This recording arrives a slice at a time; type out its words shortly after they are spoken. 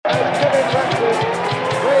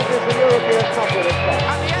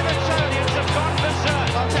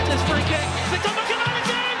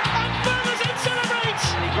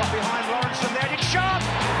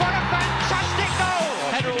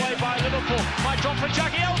drop for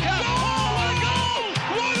Jagielka. Oh, what a goal!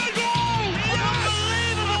 What a goal!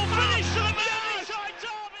 Unbelievable finish to the Merseyside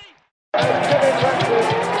derby.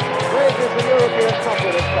 Raises the European Cup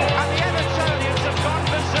with a start. And the Evertonians have gone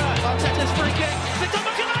berserk. Arteta's free kick. It's on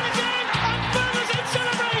McAllister, and Ferguson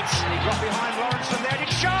celebrates. And he got behind Lawrence from there.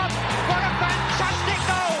 It's sharp. What a fantastic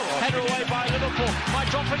goal! Header away by Liverpool. Might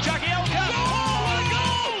drop for Jagielka. Oh, what a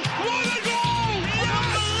goal! What a goal!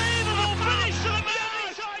 Unbelievable finish to the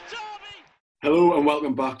Merseyside derby. Hello and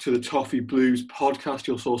welcome back to the Toffee Blues podcast,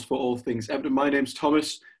 your source for all things Everton. My name's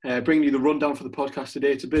Thomas, bringing you the rundown for the podcast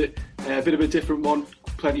today. It's a bit of a different one.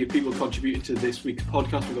 Plenty of people contributed to this week's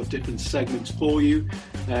podcast. We've got different segments for you.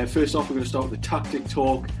 First off, we're going to start with the tactic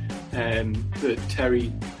talk that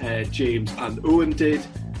Terry, James and Owen did.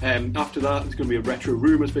 After that, there's going to be a retro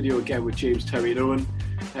rumours video again with James, Terry and Owen.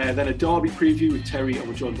 Then a derby preview with Terry, and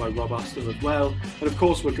we're joined by Rob Aston as well. And of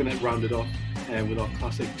course, we're going to round it off with our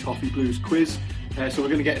classic Toffee Blues quiz. So we're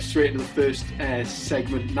going to get straight into the first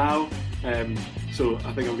segment now. So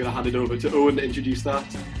I think I'm going to hand it over to Owen to introduce that,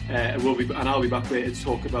 and I'll be back later to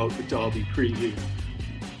talk about the derby preview.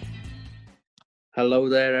 Hello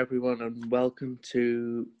there, everyone, and welcome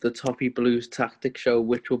to the Toffee Blues Tactic Show,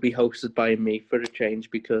 which will be hosted by me for a change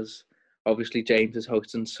because obviously James is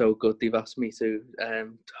hosting so good. They've asked me to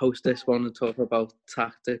host this one and talk about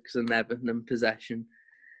tactics and Everton and possession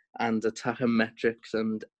and attack and metrics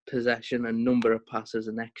and possession and number of passes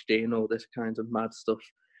and XG and all this kind of mad stuff.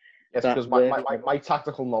 Yes, because my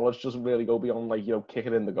tactical knowledge doesn't really go beyond,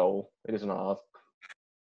 kicking in the goal. It isn't hard.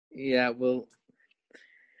 Yeah, well,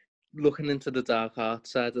 looking into the dark art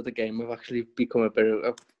side of the game, I've actually become a bit of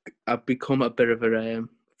a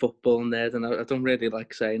football nerd, and I don't really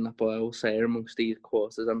like saying that, but I will say it amongst these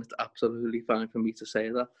quarters, and it's absolutely fine for me to say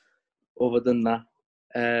that. Other than that,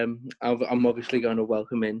 I'm obviously going to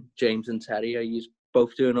welcome in James and Terry. Are you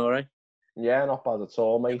both doing all right? Yeah, not bad at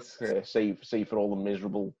all, mate. Save for all the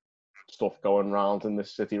miserable stuff going around in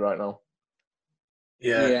this city right now.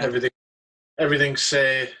 Yeah. Everything's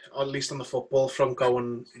at least on the football front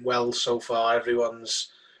going well so far. Everyone's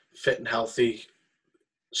fit and healthy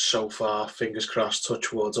so far. Fingers crossed,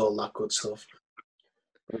 touch wood, all that good stuff.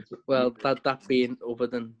 Well, that being other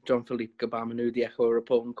than Jean-Philippe Gbamin, who the Echo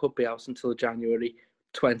reporting could be out until January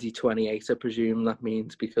 2028, I presume that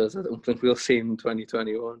means, because I don't think we'll see him in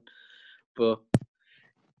 2021. But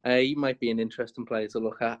he might be an interesting player to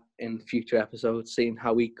look at in future episodes, seeing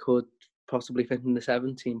how he could possibly fit in the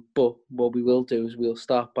 17. But what we will do is we'll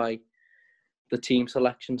start by the team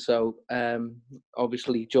selection. So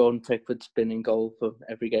obviously Jordan Pickford's been in goal for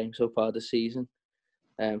every game so far this season.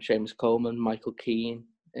 Seamus Coleman, Michael Keane,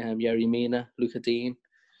 Yerry Mina, Luca Dean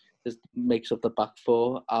makes up the back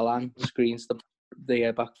four. Alan screens the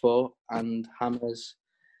back four, and Hammers,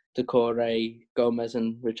 Decore, Gomez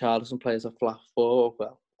and Richarlison plays a flat four,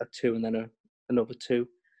 well, a two and then another two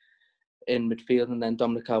in midfield, and then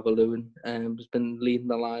Dominic Calvert-Lewin has been leading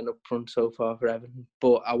the line up front so far for Everton.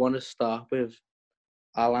 But I want to start with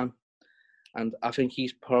Alan, and I think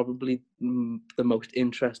he's probably the most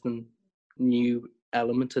interesting new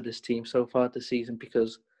element to this team so far this season,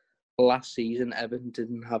 because last season Everton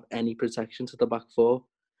didn't have any protection to the back four.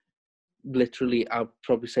 Literally, I'd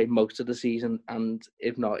probably say most of the season, and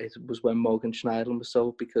if not, it was when Morgan Schneiderlin was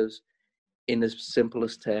sold, because in as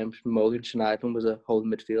simplest terms, Morgan Schneiderlin was a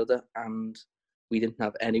holding midfielder and we didn't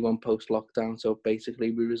have anyone post-lockdown, so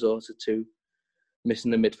basically we resorted to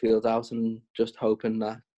missing the midfield out and just hoping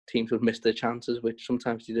that teams would miss their chances, which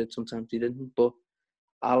sometimes they did, sometimes they didn't. But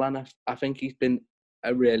Alan, I think he's been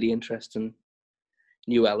a really interesting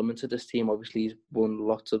new element to this team. Obviously, he's won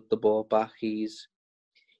lots of the ball back. He's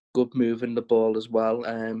good moving the ball as well,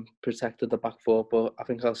 protected the back four. But I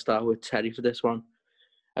think I'll start with Terry for this one.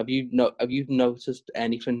 Have you noticed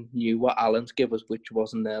anything new what Alan's give us, which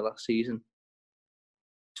wasn't there last season?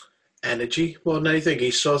 Energy more than anything.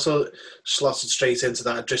 He's sort of slotted straight into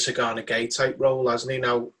that Idrissa Gana Gueye type role, hasn't he?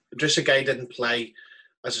 Now, Idrissa Gueye didn't play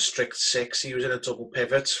as a strict six. He was in a double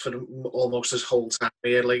pivot for almost his whole time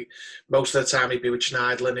here. Like, most of the time he'd be with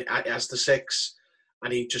Schneiderlin as the six,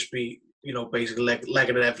 and he'd just be, basically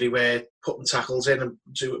legging it everywhere, putting tackles in and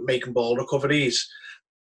making ball recoveries.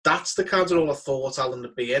 That's the kind of role I thought Alan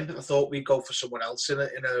would be in. I thought we'd go for someone else in a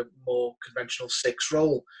more conventional six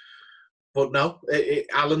role. But no,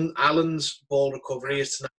 Alan's ball recovery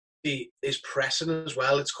is pressing as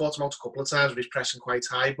well. It's caught him out a couple of times, but he's pressing quite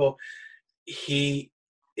high. But he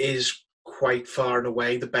is quite far and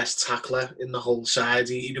away the best tackler in the whole side.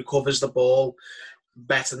 He recovers the ball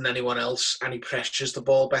better than anyone else, and he pressures the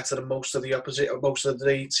ball better than most of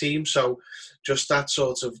the team. So just that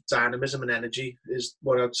sort of dynamism and energy is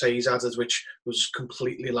what I'd say he's added, which was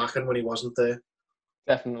completely lacking when he wasn't there.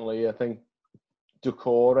 Definitely, I think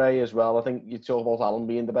Doucouré as well. I think you talk about Allen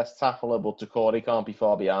being the best tackler, but Doucouré can't be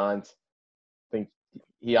far behind. I think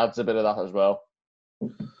he adds a bit of that as well.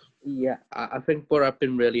 Yeah, I think what I've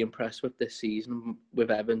been really impressed with this season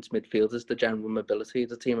with Everton's midfield is the general mobility of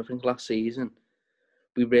the team. I think last season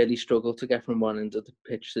we really struggled to get from one end of the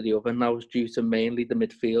pitch to the other, and that was due to mainly the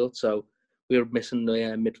midfield. So we were missing the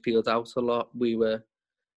midfield out a lot. We were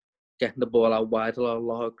getting the ball out wide, a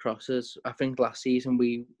lot of crosses. I think last season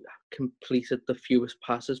we completed the fewest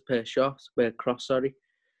passes per cross.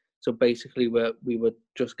 So basically we were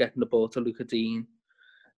just getting the ball to Lucas Digne,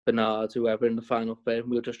 Bernard, whoever in the final third.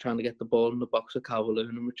 We were just trying to get the ball in the box of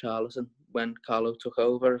Calvert-Lewin and Richarlison. When Carlo took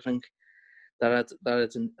over, I think that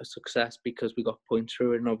had a success because we got points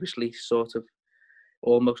through it, and obviously sort of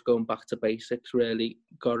almost going back to basics really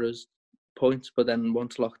got us points. But then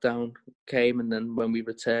once lockdown came and then when we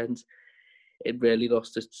returned, it really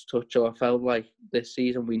lost its touch. So I felt like this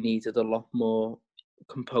season we needed a lot more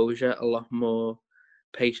composure, a lot more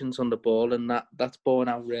patience on the ball, and that's borne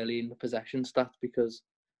out really in the possession stats, because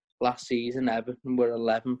last season Everton were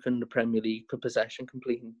 11th in the Premier League for possession,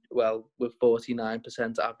 completing well with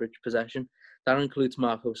 49% average possession. That includes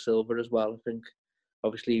Marco Silva as well. I think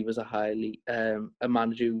obviously he was a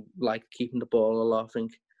manager who liked keeping the ball a lot. I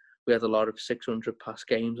think we had a lot of 600 pass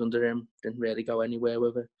games under him, didn't really go anywhere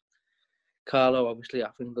with it. Carlo, obviously, I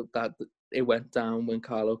think that it went down when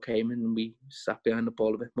Carlo came in and we sat behind the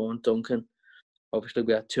ball a bit more. And Duncan, obviously,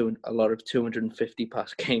 we had a lot of 250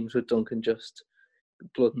 pass games with Duncan, just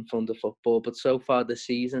blood and thunder football. But so far this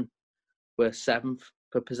season, we're 7th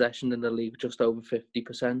for possession in the league, just over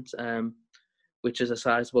 50%, which is a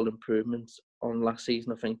sizable improvement on last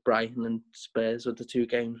season. I think Brighton and Spurs were the two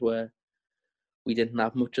games where we didn't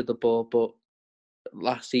have much of the ball, but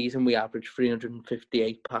last season we averaged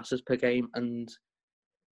 358 passes per game, and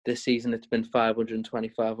this season it's been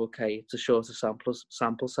 525. Okay, it's a shorter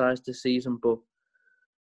sample size this season, but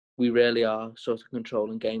we really are sort of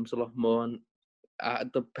controlling games a lot more. And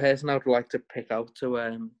the person I would like to pick out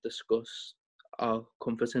to discuss our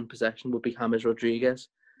comfort in possession would be James Rodriguez.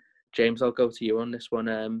 James, I'll go to you on this one.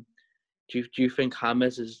 Do you think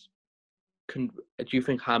James has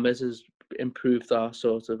improved our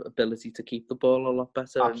sort of ability to keep the ball a lot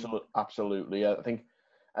better? Absolutely. I think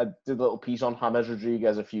I did a little piece on James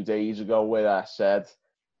Rodriguez a few days ago where I said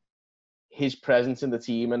his presence in the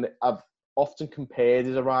team, and I've often compared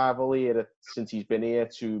his arrival here since he's been here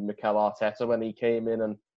to Mikel Arteta when he came in,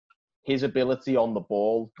 and his ability on the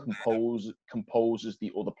ball composes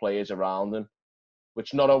the other players around him,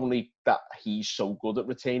 which not only that he's so good at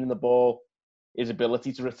retaining the ball, his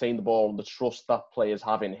ability to retain the ball and the trust that players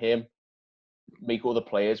have in him make other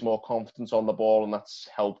players more confident on the ball, and that's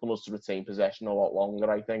helping us to retain possession a lot longer,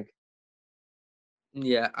 I think.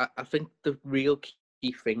 Yeah, I think the real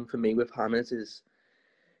key thing for me with James is,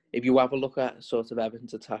 if you have a look at sort of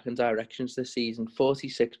Everton's attacking directions this season,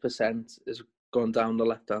 46% has gone down the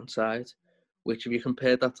left-hand side, which if you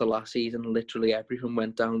compare that to last season, literally everything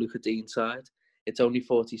went down Lucas Digne's side. It's only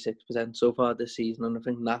 46% so far this season, and I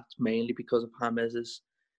think that's mainly because of James'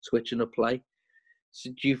 switching of play. So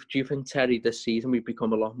do you think, Terry, this season we've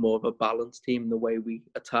become a lot more of a balanced team in the way we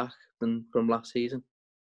attack than from last season?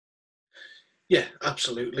 Yeah,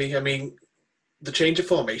 absolutely. I mean, the change of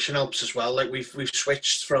formation helps as well. Like we've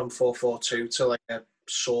switched from 4-4-2 to like a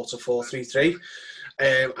sort of 4-3-3,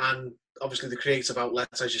 and obviously the creative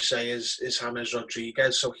outlet, as you say, is James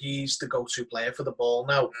Rodriguez. So he's the go-to player for the ball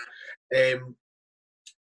now.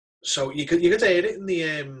 So you could hear it in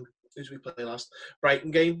the who's we played last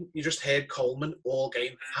Brighton game. You just heard Coleman all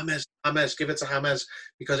game. James, give it to James,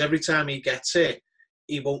 because every time he gets it,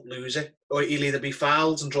 he won't lose it, or he'll either be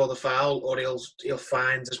fouled and draw the foul, or he'll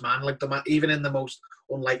find his man, like the man, even in the most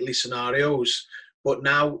unlikely scenarios. But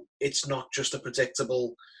now it's not just a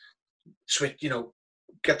predictable switch. You know,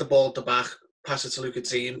 get the ball at the back, pass it to Lucas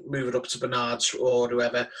Digne, move it up to Bernard's or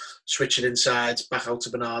whoever, switch it inside, back out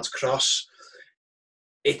to Bernard's cross.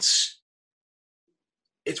 It's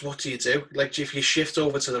what do you do? Like if you shift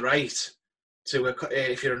over to the right,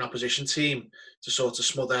 if you're an opposition team, to sort of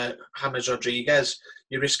smother James Rodriguez,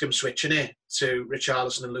 you risk him switching it to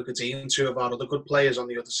Richarlison and Lucas Digne, two of our other good players on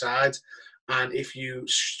the other side. And if you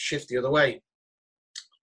shift the other way,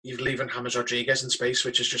 you're leaving James Rodriguez in space,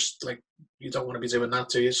 which is just like, you don't want to be doing that,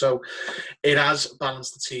 do you? So it has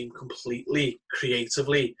balanced the team completely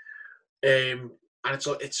creatively. And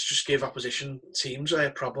it's just give opposition teams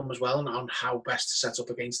a problem as well on how best to set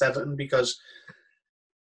up against Everton, because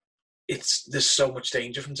there's so much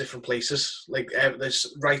danger from different places. Like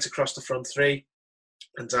there's right across the front three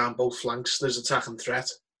and down both flanks, there's attack and threat.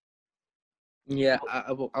 Yeah,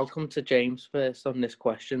 I'll come to James first on this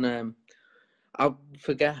question. I'll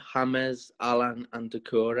forget James, Alan and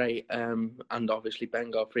Doucouré, and obviously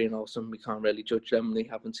Ben Godfrey and Olsen. We can't really judge them. We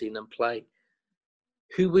haven't seen them play.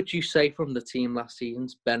 Who would you say from the team last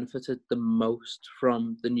season's benefited the most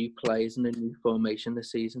from the new players and the new formation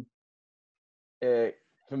this season?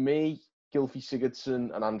 For me, Gylfi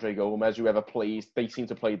Sigurdsson and Andre Gomez, whoever plays, they seem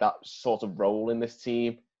to play that sort of role in this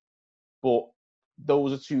team. But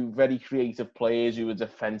those are two very creative players who are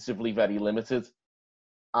defensively very limited.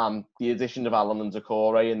 And the addition of Alan and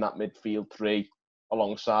Doucouré in that midfield three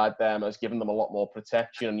alongside them has given them a lot more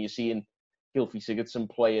protection. And you're seeing Gylfi Sigurdsson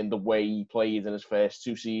playing the way he played in his first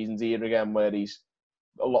 2 seasons here again, where he's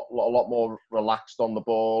a lot more relaxed on the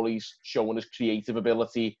ball. He's showing his creative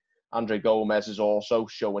ability. Andre Gomez is also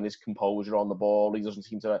showing his composure on the ball. He doesn't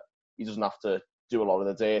have to do a lot of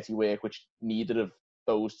the dirty work, which neither of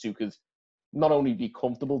those two could not only be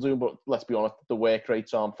comfortable doing, but let's be honest, the work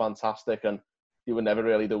rates aren't fantastic, and they were never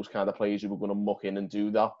really those kind of players who were going to muck in and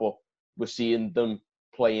do that. But we're seeing them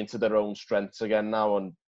play into their own strengths again now,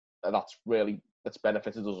 and that's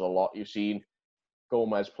benefited us a lot. You've seen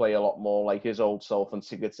Gomez play a lot more like his old self, and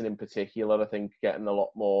Sigurdsson in particular, I think, getting a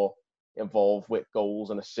lot more involved with goals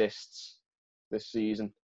and assists this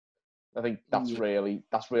season. I think that's really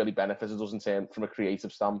benefited us in terms from a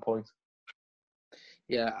creative standpoint.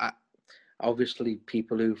 Yeah, obviously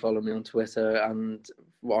people who follow me on Twitter and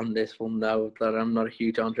on this will know that I'm not a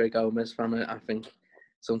huge Andre Gomez fan. I think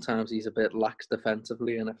sometimes he's a bit lax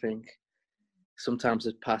defensively, and I think sometimes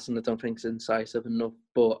his passing I don't think is incisive enough.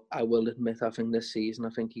 But I will admit, I think this season, I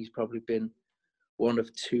think he's probably been one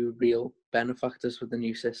of 2 real benefactors for the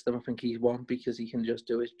new system. I think he's one because he can just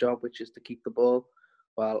do his job, which is to keep the ball,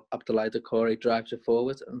 while Abdoulaye Doucouré drives it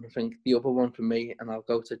forward. And I think the other one for me, and I'll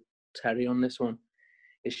go to Terry on this one,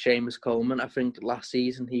 is Seamus Coleman. I think last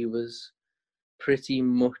season he was pretty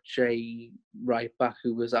much a right back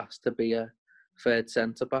who was asked to be a third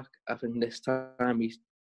centre back. I think this time he's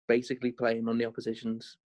basically playing on the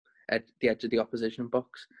opposition's at the edge of the opposition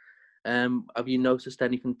box. Have you noticed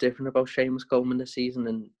anything different about Seamus Coleman this season,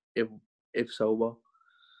 and if so, what?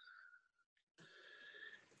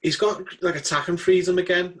 He's got like attacking freedom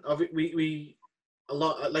again. We a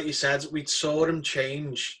lot, like you said, we saw him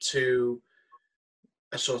change to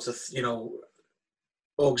a sort of,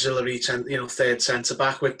 auxiliary, third centre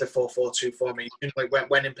back with the 4-4-2 formation. Like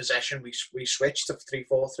when in possession, we switched to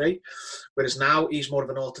 3-4-3, whereas now he's more of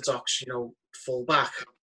an orthodox, full back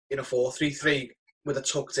in a 4-3-3 with a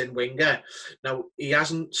tucked in winger. Now he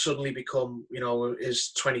hasn't suddenly become,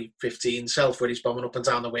 his 2015 self where he's bombing up and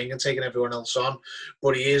down the wing and taking everyone else on,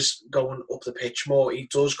 but he is going up the pitch more. He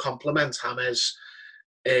does complement James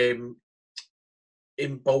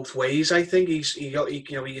in both ways. I think he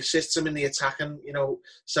assists him in the attacking,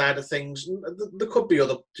 side of things. There could be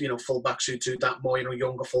other, fullbacks who do that more,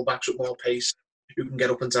 younger fullbacks with more pace who can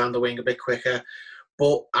get up and down the wing a bit quicker.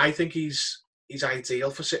 But I think he's ideal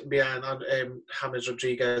for sitting behind James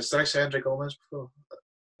Rodriguez. Did I say Andre Gomez before?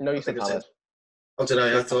 No, you said James. Oh, did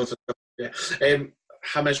I? I thought, yeah.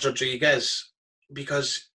 James Rodriguez,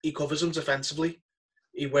 because he covers him defensively.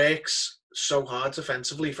 He works so hard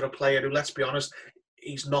defensively for a player who, let's be honest,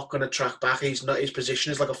 he's not going to track back. His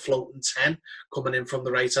position is like a floating 10 coming in from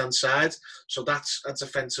the right-hand side. So that's a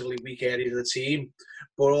defensively weak area of the team.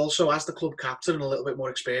 But also, as the club captain and a little bit more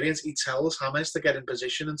experience, he tells James to get in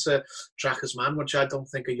position and to track his man, which I don't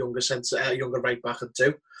think a younger right back would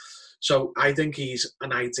do. So I think he's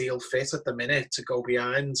an ideal fit at the minute to go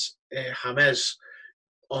behind James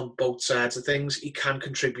on both sides of things. He can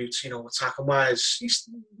contribute, attacking-wise. He's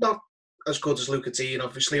not as good as Lucas Digne,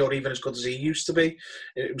 obviously, or even as good as he used to be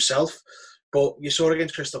himself. But you saw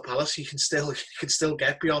against Crystal Palace, he can still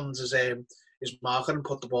get beyond his marker and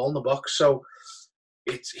put the ball in the box. So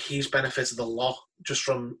he's benefited a lot just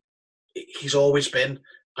from. He's always been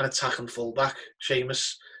an attacking fullback,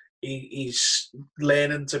 Seamus. He's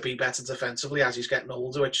learning to be better defensively as he's getting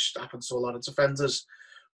older, which happens to a lot of defenders.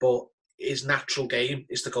 But his natural game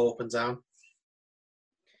is to go up and down.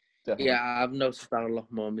 Definitely. Yeah, I've noticed that a lot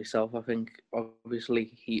more myself. I think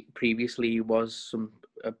obviously he previously was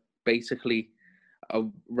basically a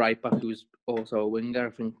right back who was also a winger.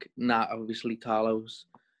 I think now obviously Carlo's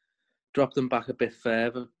dropped him back a bit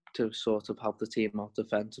further to sort of help the team out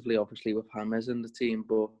defensively, obviously with James in the team.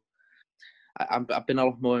 But I've been a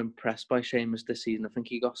lot more impressed by Seamus this season. I think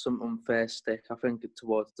he got some unfair stick, I think,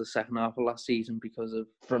 towards the second half of last season because of...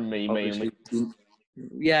 From me, mainly.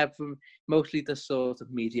 Yeah, from mostly the sort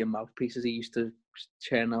of media mouthpieces he used to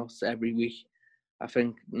churn out every week. I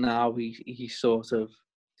think now he's sort of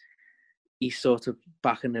he's sort of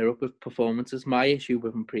backing it up with performances. My issue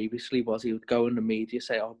with him previously was he would go in the media,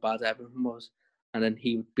 say how bad everything was, and then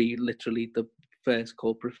he would be literally the first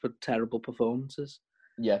culprit for terrible performances.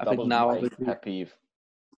 Yeah, that was my pet peeve.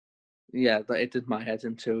 Yeah, it did my head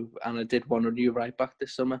in too, and I did want a new right back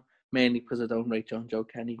this summer, mainly because I don't rate John Joe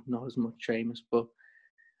Kenny, not as much Seamus, but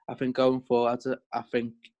I think going forward, I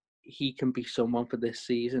think he can be someone for this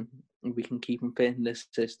season, and we can keep him fit in this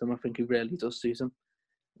system. I think he really does suit him.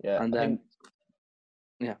 Yeah, and then,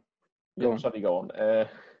 go on. Sorry, go on.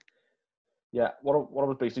 Yeah, what I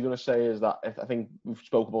was basically going to say is that I think we've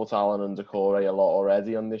spoke about Allen and Doucouré a lot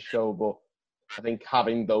already on this show, but I think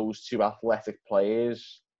having those two athletic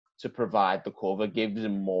players to provide the cover gives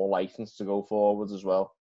him more license to go forwards as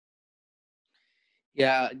well.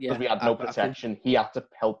 Yeah. Because we had no protection. He had to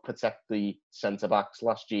help protect the centre-backs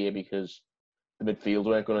last year because the midfield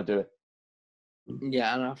weren't going to do it.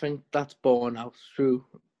 Yeah, and I think that's borne out through.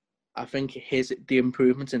 I think the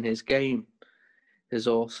improvements in his game has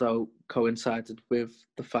also coincided with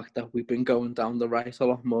the fact that we've been going down the right a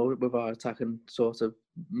lot more with our attacking sort of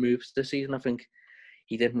moves this season. I think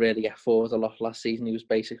he didn't really get forward a lot last season. He was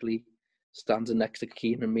basically standing next to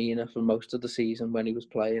Keenan Mina for most of the season when he was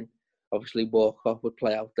playing. Obviously, Walcott would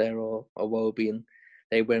play out there or Wobie, and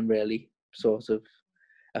they weren't really sort of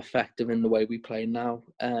effective in the way we play now.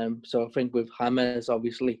 So I think with James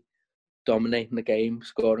obviously dominating the game,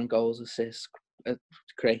 scoring goals, assists,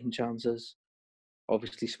 creating chances,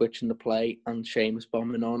 obviously switching the play, and Seamus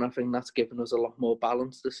bombing on, I think that's given us a lot more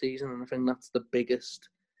balance this season, and I think that's the biggest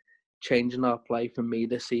change in our play for me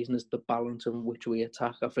this season is the balance in which we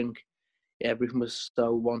attack. I think everything was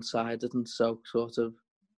so one-sided and so sort of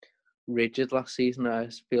rigid last season. I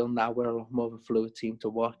feel now we're a lot more of a fluid team to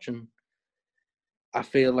watch, and I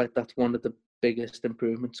feel like that's one of the biggest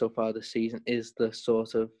improvements so far this season is the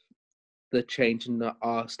sort of the change in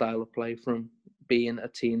our style of play from being a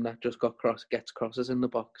team that just gets crosses in the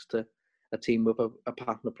box to a team with a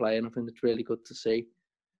pattern of play, and I think it's really good to see.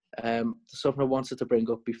 Something I wanted to bring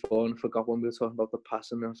up before and I forgot when we were talking about the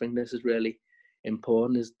passing, and I think this is really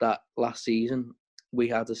important, is that last season we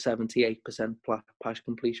had a 78% pass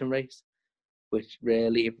completion rate, which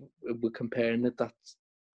really, if we're comparing it, that's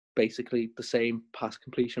basically the same pass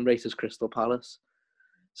completion rate as Crystal Palace.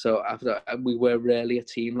 So after we were really a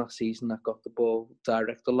team last season that got the ball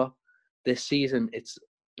direct a lot. This season it's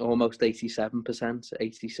almost 87%,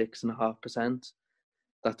 86.5%.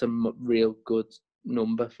 That's a real good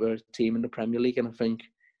number for a team in the Premier League, and I think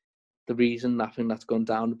the reason I think that's gone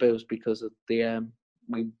down a bit is because of the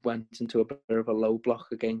we went into a bit of a low block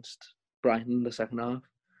against Brighton in the second half.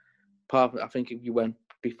 I think if you went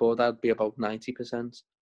before that, it'd be about 90%.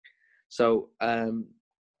 So I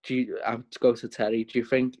have to go to Terry. Do you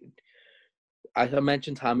think, I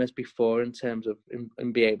mentioned James before in terms of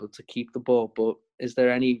in being able to keep the ball, but is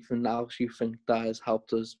there anything else you think that has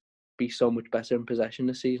helped us be so much better in possession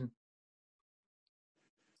this season?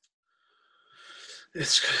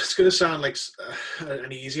 It's going to sound like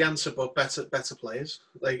an easy answer, but better players.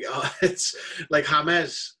 Like it's like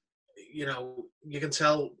James. You know, you can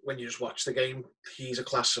tell when you just watch the game, he's a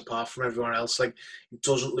class apart from everyone else. Like, he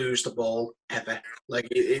doesn't lose the ball ever. Like,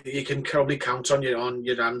 you can probably count on your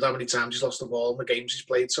hand how many times he's lost the ball in the games he's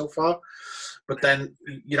played so far. But then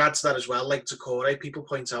you add to that as well, like Doucouré, people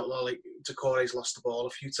point out, well, like Doucouré's lost the ball a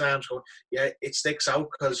few times. Going, yeah, it sticks out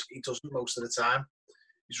because he doesn't most of the time.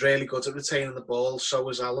 He's really good at retaining the ball. So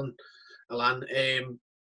is Alan. But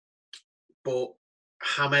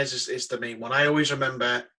James is the main one. I always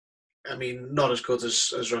remember. I mean, not as good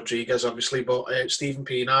as Rodriguez, obviously, but Stephen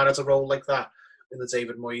Pienaar had a role like that in the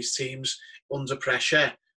David Moyes teams. Under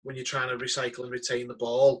pressure, when you're trying to recycle and retain the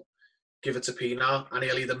ball, give it to Pienaar, and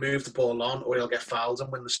he'll either move the ball on or he'll get fouled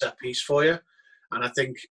and win the set piece for you. And I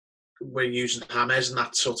think we're using James in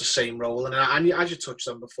that sort of same role. And as you touched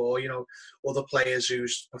on before, you know, other players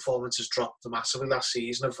whose performances dropped massively last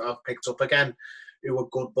season have picked up again, who were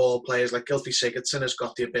good ball players. Like Gylfi Sigurdsson has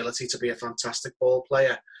got the ability to be a fantastic ball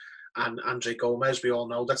player. And Andre Gomes, we all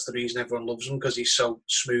know that's the reason everyone loves him, because he's so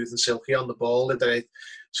smooth and silky on the ball that it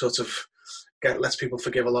sort of lets people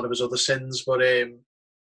forgive a lot of his other sins. But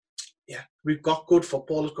yeah, we've got good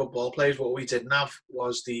footballers, good ball players. What we didn't have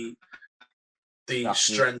was the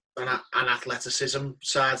strength and athleticism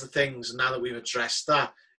side of things. And now that we've addressed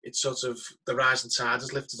that, it's sort of the rising tide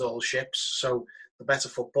has lifted all ships. So the better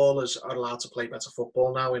footballers are allowed to play better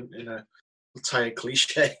football now in a tired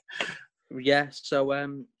cliche. Yeah, so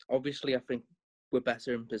obviously I think we're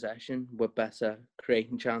better in possession, we're better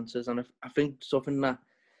creating chances, and I think something that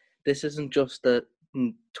this isn't just a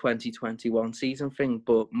 2021 season thing,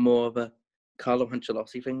 but more of a Carlo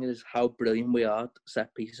Ancelotti thing is how brilliant we are at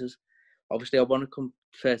set pieces. obviously I want to come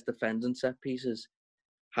first defending set pieces.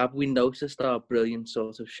 Have we noticed our brilliant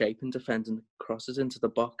sort of shape in defending crosses into the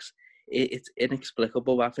box? It's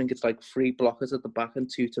inexplicable. I think it's like 3 blockers at the back and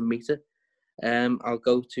 2 to meet it. I'll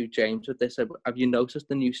go to James with this. Have you noticed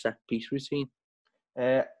the new set piece routine?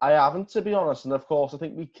 I haven't, to be honest. And of course, I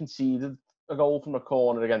think we conceded a goal from a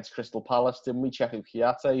corner against Crystal Palace, didn't we? Cheikhou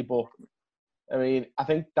Kouyaté. But I mean, I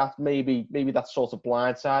think that maybe that's sort of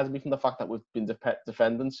blindsided me from the fact that we've been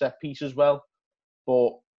defending set piece as well.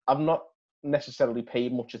 But I've not necessarily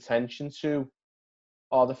paid much attention to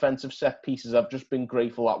our defensive set pieces. I've just been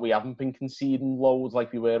grateful that we haven't been conceding loads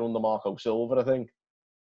like we were under Marco Silva, I think.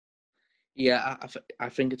 Yeah, I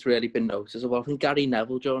think it's really been noticeable. I think Gary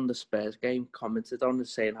Neville during the Spurs game commented on it,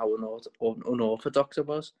 saying how unorthodox it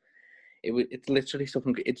was. It's literally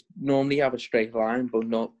something. It's normally have a straight line, but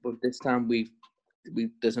this time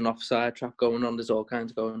there's an offside trap going on. There's all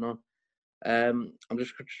kinds going on. I'm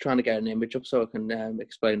just trying to get an image up so I can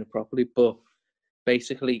explain it properly. But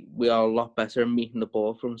basically, we are a lot better at meeting the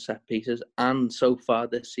ball from set pieces, and so far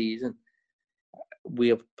this season, we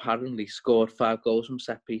have apparently scored 5 goals from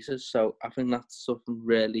set pieces. So I think that's something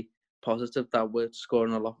really positive, that we're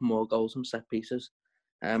scoring a lot more goals from set pieces.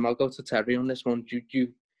 I'll go to Terry on this one.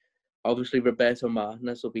 You obviously, Roberto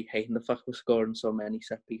Martinez will be hating the fact we're scoring so many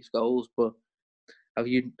set piece goals, but have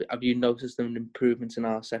you noticed an improvement in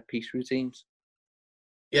our set piece routines?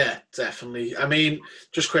 Yeah, definitely. I mean,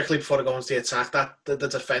 just quickly before I go on to the attack, that the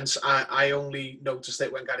defence, I only noticed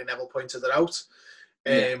it when Gary Neville pointed it out.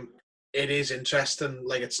 It is interesting.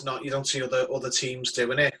 Like, it's not, you don't see other teams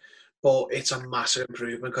doing it, but it's a massive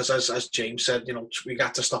improvement because, as James said, we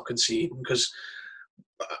got to stop conceding because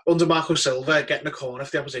under Marco Silva, getting a corner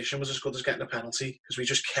if the opposition was as good as getting a penalty because we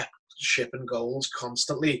just kept shipping goals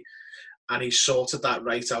constantly. And he sorted that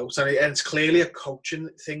right out. And it's clearly a coaching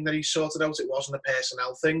thing that he sorted out. It wasn't a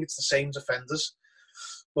personnel thing. It's the same defenders.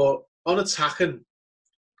 But on attacking,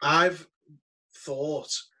 I've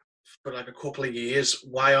thought for like a couple of years,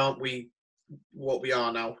 why aren't we what we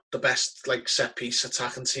are now, the best set-piece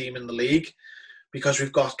attacking team in the league? Because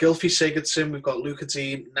we've got Gylfi Sigurdsson, we've got Lucas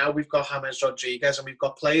Digne, now we've got James Rodriguez, and we've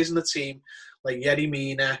got players in the team like Yerry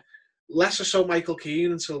Mina, lesser so Michael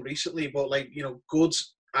Keane until recently, but good,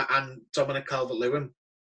 and Dominic Calvert-Lewin,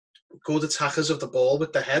 good attackers of the ball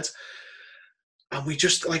with the head. And we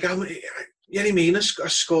just, Yerry Mina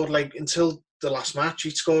has scored, until the last match,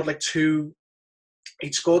 he'd scored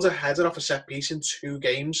a header off a set piece in 2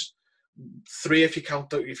 games. 3 if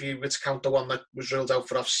you were to count the one that was ruled out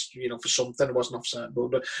for for something. It wasn't offside,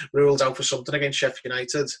 but ruled out for something against Sheffield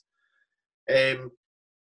United.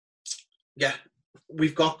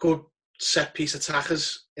 We've got good set piece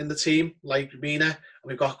attackers in the team like Mina, and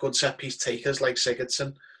we've got good set piece takers like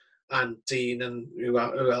Sigurdsson and Dean and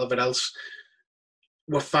whoever else.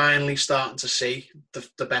 We're finally starting to see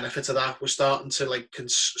the benefit of that. We're starting to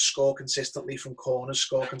score consistently from corners,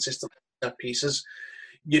 score consistently set pieces.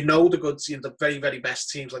 The good, the very, very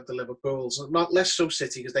best teams like the Liverpools, not less so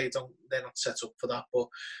City because they're not set up for that. But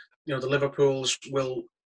the Liverpools will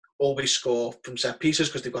always score from set pieces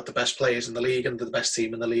because they've got the best players in the league and they're the best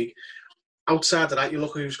team in the league. Outside of that, you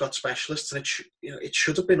look who's got specialists, and it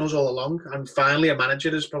should have been us all along. And finally, a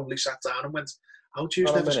manager has probably sat down and went, "How do you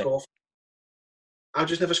never score? I'll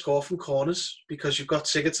just never score from corners because you've got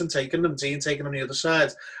Sigurdsson taking them, Dean taking them on the other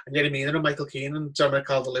side, and Yerry Mina and Michael Keane and Dominic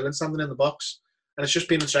Calvert-Lewin standing in the box." And it's just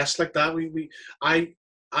been addressed like that.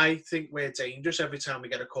 I think we're dangerous every time we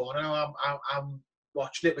get a corner. I'm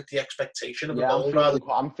watching it with the expectation of a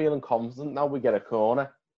goal. I'm feeling confident now we get a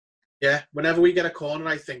corner. Yeah, whenever we get a corner,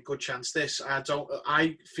 I think good chance this.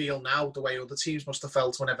 I feel now the way other teams must have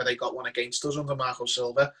felt whenever they got one against us under Marco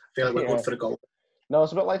Silva. I feel like we're good for a goal. No,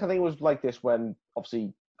 it's a bit I think it was like this when,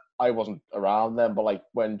 obviously, I wasn't around then, but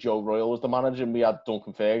when Joe Royle was the manager and we had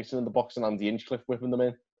Duncan Ferguson in the box and Andy Hinchcliffe whipping them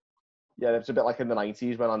in. Yeah, it's a bit like in the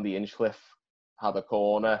 90s when Andy Hinchcliffe had a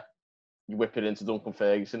corner, you whip it into Duncan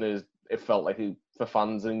Ferguson. It felt like, for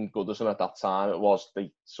fans in Goodison at that time,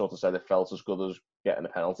 they sort of said it felt as good as getting a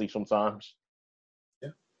penalty sometimes.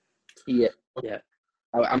 Yeah.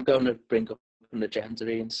 I'm going to bring up the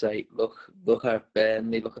legendary and say, look at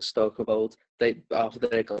Burnley, look at Stoke of old. Half of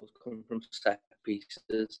their goals come from set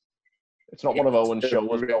pieces. It's not one of Owen's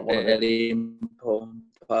shows. Really important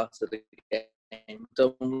part of the game.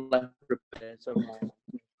 Don't let Roberto.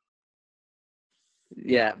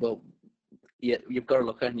 Yeah, well, you've got to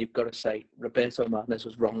look at it and you've got to say Roberto Martinez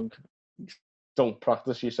was wrong. Don't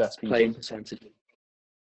practice your set pieces. Playing percentage.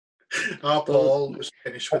 Our Paul was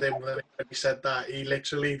finished with him when he said that.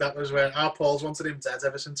 That was where our Paul's wanted him dead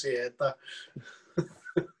ever since he heard that.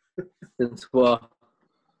 Since what?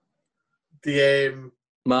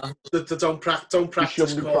 They don't practice You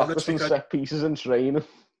shouldn't be corners practicing because, set pieces in training.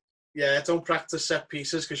 yeah, don't practice set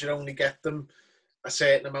pieces because you only get them a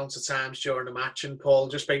certain amount of times during the match. And Paul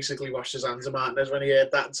just basically washed his hands of Martinez when he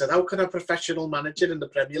heard that and said, how can a professional manager in the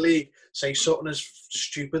Premier League say something as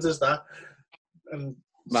stupid as that? And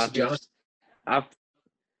to be honest, I've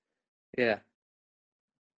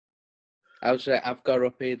got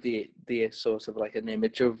up here the sort of like an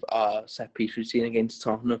image of our set piece routine against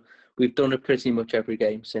Tottenham. We've done it pretty much every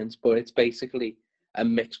game since, but it's basically a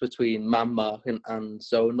mix between man marking and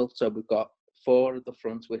zonal. So we've got 4 at the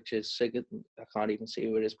front, which is Sigurd. I can't even see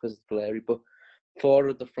who it is because it's blurry, but 4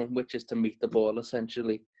 at the front, which is to meet the ball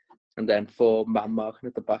essentially, and then 4 man marking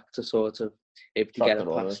at the back to sort of, if you get it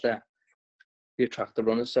past there, you attract the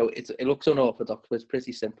runners. So it looks unorthodox, but it's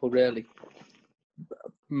pretty simple really.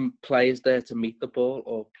 Players there to meet the ball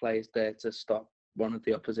or players there to stop one of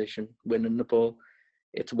the opposition winning the ball.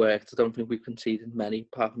 It's worked. I don't think we've conceded many,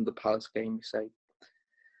 apart from the Palace game, you say.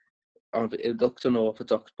 It looks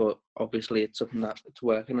unorthodox, but obviously it's something that it's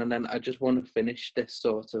working. And then I just want to finish this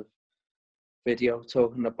sort of video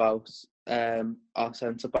talking about our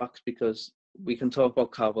centre-backs, because we can talk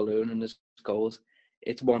about Calvert-Lewin and his goals.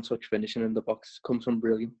 It's one-touch finishing in the box. It comes from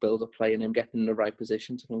brilliant build-up play and him getting in the right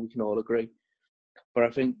positions. I think we can all agree. But I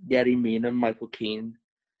think Yerry Mina and Michael Keane,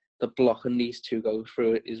 the blocking these 2 goes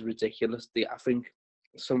through it is ridiculous. I think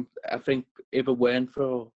if it weren't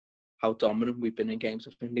for how dominant we've been in games,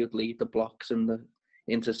 I think they would lead the blocks and the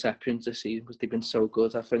interceptions this season because they've been so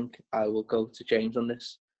good. I think I will go to James on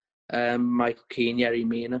this. Michael Keane, Yerry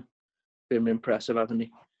Mina, been impressive, haven't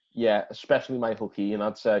he? Yeah, especially Michael Keane,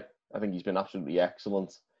 I'd say. I think he's been absolutely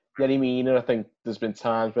excellent. Yerry Mina, I think there's been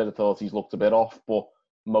times where I thought he's looked a bit off, but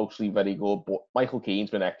mostly very good. But Michael Keane's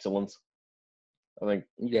been excellent. I think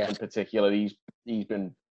in particular he's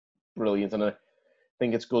been brilliant, and I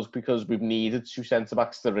think it's good because we've needed 2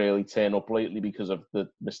 centre-backs to really turn up lately because of the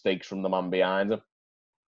mistakes from the man behind him.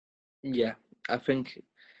 Yeah, I think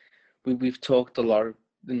we've talked a lot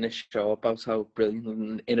in this show about how brilliant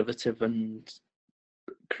and innovative and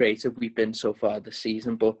creative we've been so far this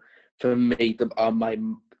season, but for me,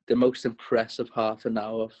 the most impressive half an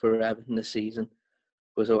hour for Everton this season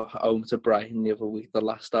was home to Brighton the other week. The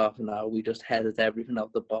last half an hour, we just headed everything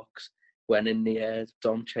out the box, went in the air,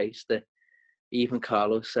 Dom chased it. Even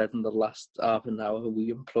Carlos said in the last half an hour we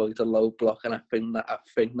employed a low block, and I think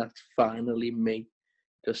that's finally me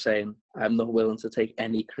just saying I'm not willing to take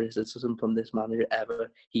any criticism from this manager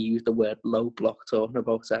ever. He used the word low block talking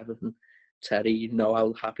about Everton. Terry, you know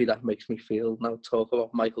how happy that makes me feel. Now talk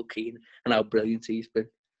about Michael Keane and how brilliant he's been.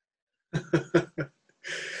 Do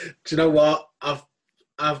you know what?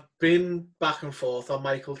 I've been back and forth on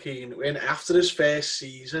Michael Keane. And after his first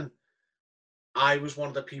season, I was one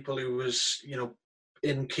of the people who was,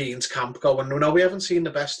 in Keane's camp going, no, we haven't seen the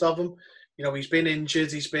best of him. He's been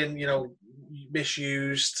injured. He's been,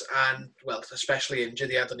 misused and, well, especially injured.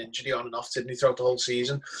 He had an injury on and off, didn't he, throughout the whole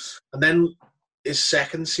season? And then his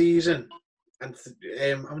second season, and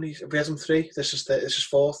how many? We had him 3. This is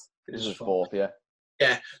 4th. This is 4th, yeah.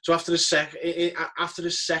 Yeah. So after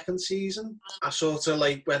his second season, I sort of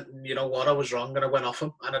went, you know what, I was wrong, and I went off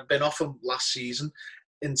him. And I'd been off him last season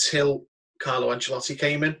until Carlo Ancelotti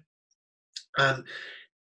came in, and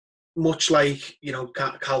much like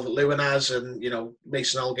Calvert-Lewin has, and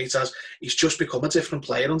Mason Holgate has, he's just become a different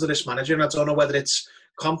player under this manager. And I don't know whether it's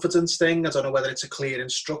confidence thing, I don't know whether it's a clear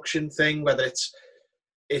instruction thing, whether it's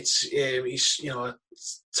he's a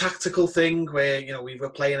tactical thing where we were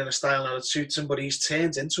playing in a style now that suits him, but he's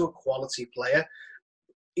turned into a quality player.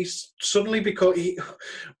 He's suddenly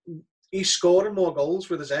he's scoring more goals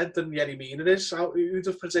with his head than Yerry Mina is. Who'd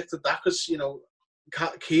have predicted that? Because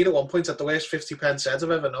Keane at one point had the worst 50-pence head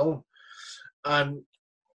I've ever known, and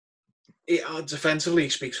defensively he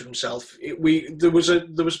speaks for himself. There was a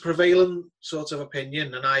prevailing sort of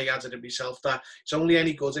opinion, and I added it myself, that it's only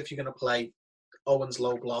any good if you're going to play Owen's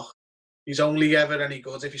low block. He's only ever any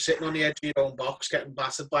good if you're sitting on the edge of your own box getting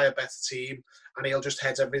battered by a better team, and he'll just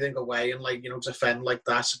head everything away and defend like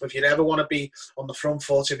that. But if you ever want to be on the front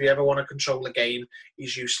foot, if you ever want to control a game,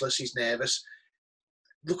 he's useless, he's nervous.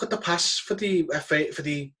 Look at the pass for the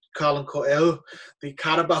the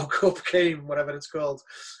Carabao Cup game, whatever it's called,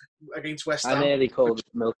 against West Ham. I nearly called it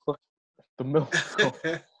the Milk Cup. The Milk Cup.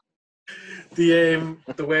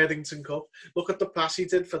 The Worthington Cup. Look at the pass he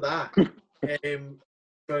did for that.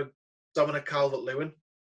 For Dominic Calvert-Lewin.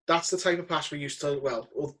 That's the type of pass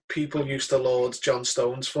people used to laud John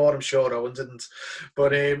Stones for. I'm sure Owen didn't, but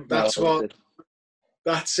that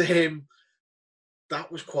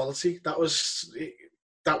was quality. That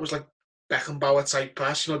was like Beckenbauer type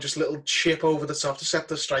pass, just little chip over the top to set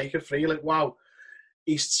the striker free. Wow,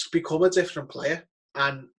 he's become a different player.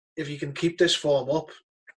 And if you can keep this form up,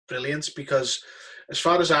 brilliant. Because as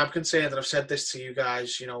far as I'm concerned, and I've said this to you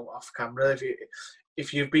guys, off camera,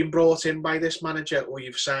 if you've been brought in by this manager or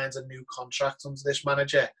you've signed a new contract under this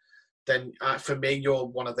manager, then for me, you're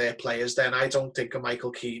one of their players. Then I don't think of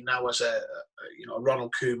Michael Keane now as a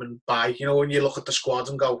Ronald Koeman buy. When you look at the squad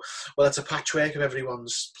and go, well, it's a patchwork of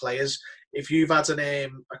everyone's players. If you've had a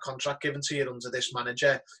contract given to you under this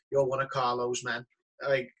manager, you're one of Carlo's men.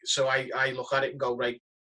 So I look at it and go, right,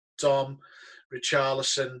 Dom,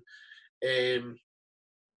 Richarlison,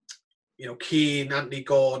 Keane, Anthony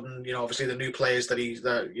Gordon, obviously the new players that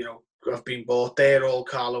have been bought, they're all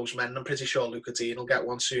Carlo's men. I'm pretty sure Lucas Digne will get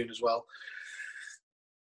one soon as well.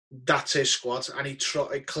 That's his squad, and he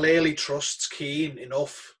clearly trusts Keane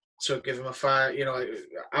enough to give him a fire,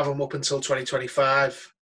 have him up until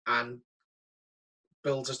 2025 and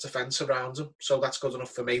build his defence around him. So that's good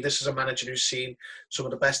enough for me. This is a manager who's seen some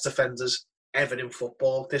of the best defenders ever in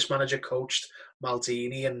football. This manager coached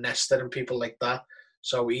Maldini and Nesta and people like that.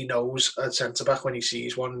 So he knows a centre-back when he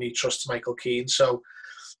sees one, and he trusts Michael Keane. So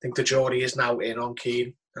I think the jury is now in on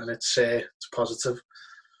Keane, and it's positive.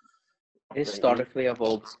 Historically, I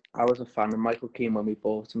was a fan of Michael Keane when we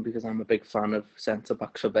bought him, because I'm a big fan of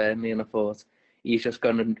centre-backs for Burnley, and I thought he's just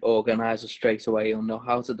going to organise us straight away. He'll know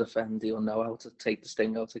how to defend, he'll know how to take the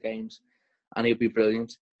sting out of games, and he'll be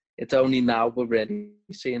brilliant. It's only now we're really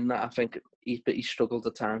seeing that. I think he struggled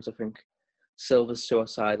at times. I think Silva's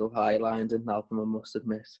suicidal high line didn't help him, I must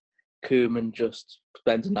admit. Koeman just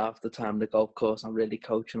spending half the time on the golf course and really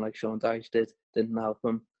coaching like Sean Dyche didn't help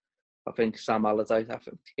him. I think Sam Allardyce,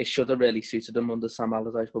 it should have really suited him under Sam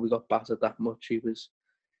Allardyce, but we got battered that much. He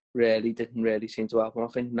didn't really seem to help him. I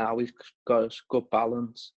think now he's got a good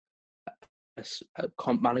balance.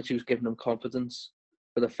 A manager who's given him confidence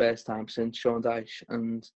for the first time since Sean Dyche,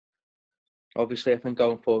 and obviously I think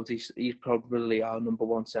going forward he's probably our number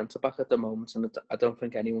one centre-back at the moment, and I don't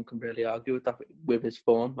think anyone can really argue with that with his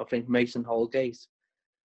form. I think Mason Holgate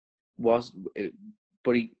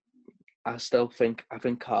I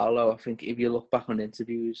think Carlo, if you look back on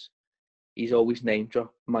interviews, he's always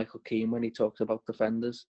name-dropped Michael Keane when he talks about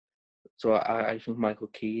defenders. So I think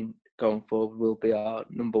Michael Keane going forward will be our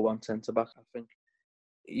number one centre-back, I think.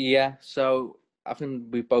 Yeah, so I think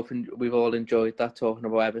we've all enjoyed that, talking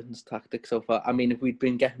about Everton's tactics so far. I mean, if we'd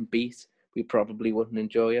been getting beat, we probably wouldn't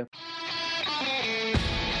enjoy it.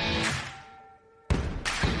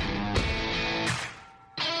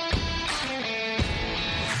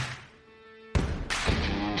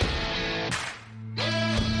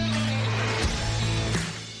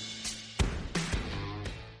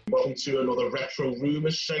 Welcome to another Retro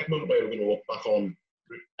Rumours segment, where we're going to look back on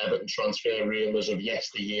Everton transfer rumours of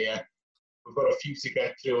yesteryear. We've got a few to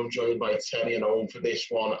get through. I'm joined by Terry and Owen for this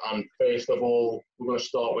one. And first of all, we're going to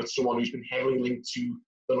start with someone who's been heavily linked to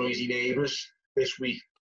the Noisy Neighbours this week,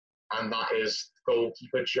 and that is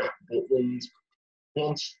goalkeeper Jack Butland.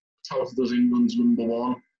 Once touted as England's number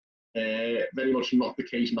one, very much not the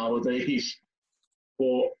case nowadays.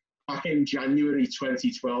 But back in January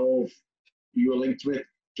 2012, you were linked with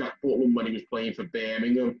Jack Butland when he was playing for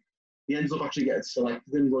Birmingham. He ended up actually getting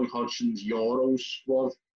selected in Roy Hodgson's Euro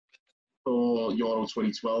squad for Euro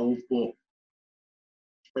 2012,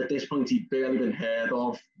 but at this point he'd barely been heard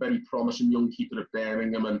of. Very promising young keeper at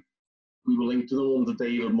Birmingham, and we were linked to them under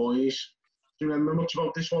David Moyes. Do you remember much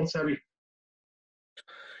about this one, Terry?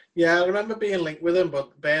 Yeah, I remember being linked with him,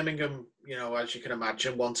 but Birmingham, as you can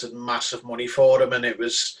imagine, wanted massive money for him, and it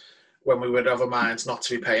was when we would have a mind not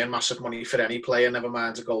to be paying massive money for any player, never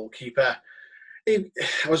mind a goalkeeper. I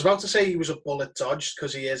was about to say he was a bullet dodged,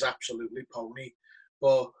 because he is absolutely pony,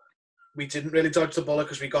 but we didn't really dodge the bullet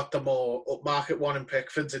because we got the more upmarket one in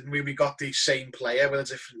Pickford, didn't we? We got the same player with a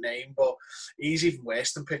different name, but he's even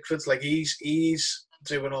worse than Pickford. Like, he's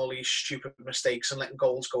doing all these stupid mistakes and letting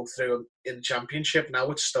goals go through him in the Championship now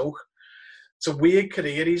with Stoke. It's a weird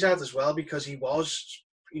career he's had as well, because he was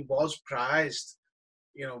prized,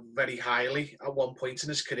 very highly at one point in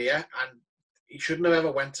his career, and he shouldn't have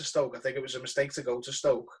ever went to Stoke. I think it was a mistake to go to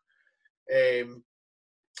Stoke.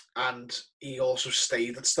 And he also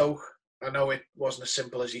stayed at Stoke. I know it wasn't as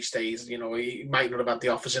simple as he stayed. He might not have had the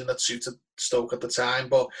offers in that suited Stoke at the time,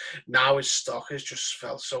 but now his stock has just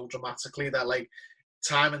fell so dramatically that,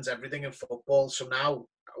 timing's everything in football. So now,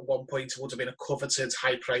 at one point, it would have been a coveted,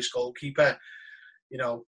 high-priced goalkeeper.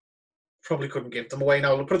 Probably couldn't give them away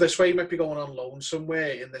now. Put it this way, he might be going on loan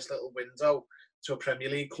somewhere in this little window to a Premier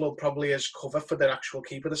League club, probably as cover for their actual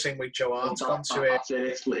keeper, the same way Joe Hart's gone to it.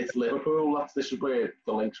 It's Liverpool. This is where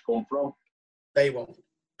the links come from. They won't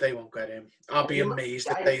get him. I'll be amazed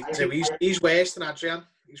if they do. He's worse than Adrian.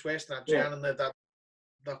 And that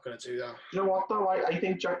Not going to do that. You know what, though? I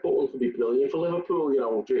think Jack Butland could be brilliant for Liverpool, you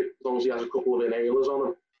know, as long as he has a couple of inhalers on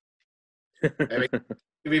him. I mean,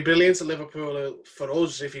 he'd be brilliant to Liverpool for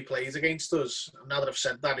us if he plays against us. Now that I've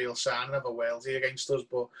said that, he'll sign another Walesy against us,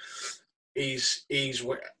 but he's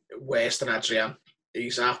worse than Adrian.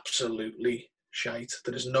 He's absolutely shite.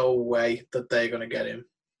 There is no way that they're going to get him.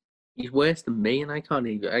 He's worse than me, and I can't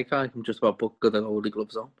even just about put good old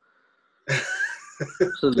gloves on.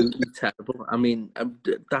 Absolutely terrible. I mean,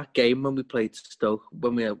 that game when we played Stoke,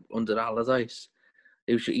 when we were under Allardyce,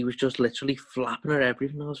 he was just literally flapping at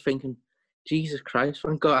everything. I was thinking, Jesus Christ,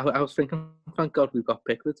 thank God. I was thinking, thank God we've got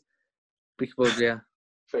Pickford. Because, yeah.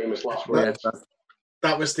 Famous last words.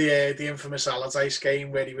 That was the infamous Allardyce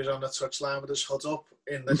game where he was on the touchline with his hood up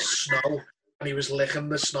in the snow and he was licking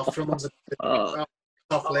the snuff from under the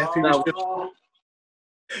top lip.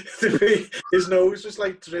 His nose was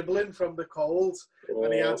like dribbling from the cold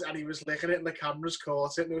and he was licking it and the cameras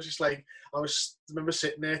caught it and it was just like, I remember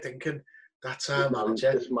sitting there thinking, that's our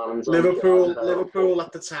manager. Liverpool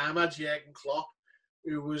at the time had Jurgen Klopp,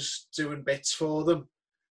 who was doing bits for them.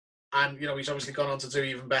 And, you know, he's obviously gone on to do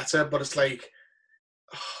even better, but it's like,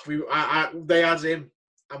 they had him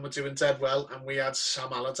and we're doing dead well, and we had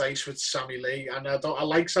Sam Allardyce with Sammy Lee, and I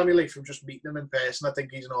like Sammy Lee from just meeting him in person. I think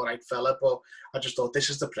he's an alright fella, but I just thought this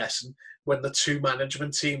is depressing. When the two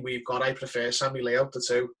management team we've got, I prefer Sammy Lee out the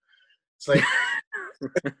two. It's like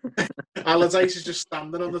Allardyce is just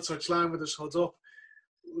standing on the touchline with his hood up,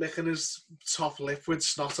 licking his top lip with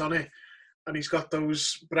snot on it, and he's got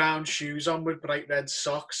those brown shoes on with bright red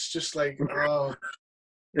socks, just like, oh,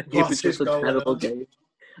 it was just a terrible game.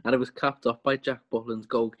 And it was capped off by Jack Butland's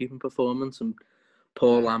goalkeeping performance and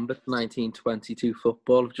Paul Lambert, 1922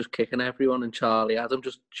 football, just kicking everyone, and Charlie Adam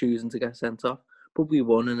just choosing to get sent off. But we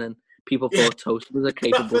won, and then people thought Toast was a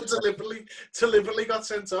capable... deliberately got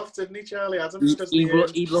sent off, didn't he, Charlie Adam?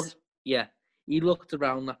 He looked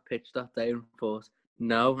around that pitch that day and thought,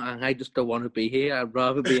 no, I just don't want to be here. I'd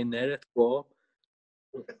rather be in there at 4.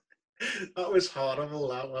 That was horrible,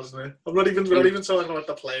 that, wasn't it? We're not even talking about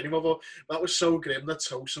the play anymore, but that was so grim that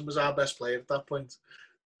Tosin was our best player at that point.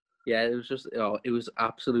 Yeah, it was just, it was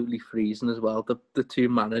absolutely freezing as well. The two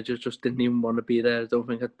managers just didn't even want to be there. I don't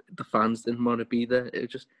think the fans didn't want to be there. It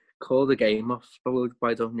just called the game off.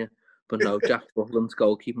 Why don't you? But no, Jack Butland's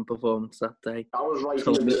goalkeeping performance that day. That was right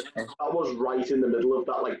in the middle of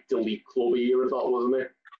that like delete club era, that wasn't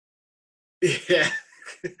it? Yeah.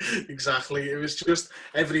 Exactly. It was just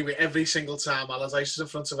every single time Allardyce was in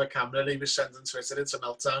front of a camera, he was sending Twitter into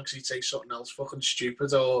meltdown because he'd say something else fucking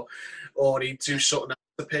stupid or he'd do something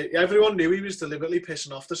else. Everyone knew he was deliberately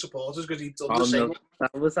pissing off the supporters because he'd done the same. No,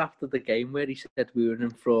 that was after the game where he said we were an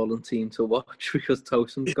enthralling team to watch because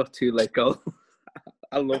Tosin got 2 late goals.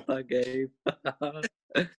 I love that game.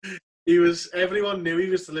 Everyone knew he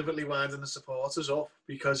was deliberately winding the supporters up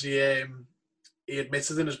because he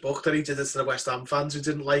admitted in his book that he did it to the West Ham fans who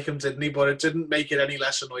didn't like him, didn't he? But it didn't make it any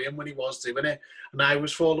less annoying when he was doing it. And I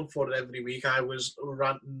was falling for it every week. I was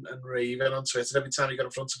ranting and raving on Twitter every time he got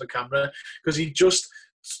in front of a camera because he just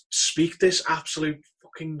speak this absolute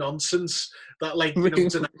fucking nonsense that, like, you know,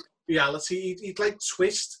 denies reality. He'd like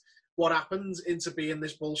twist what happens into being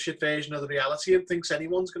this bullshit version of the reality and thinks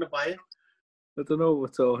anyone's going to buy it. I don't know what we're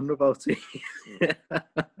talking about.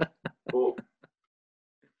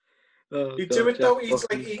 He'd do it though.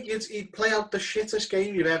 He'd play out the shittest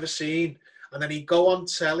game you've ever seen, and then he'd go on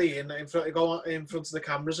telly and in front of the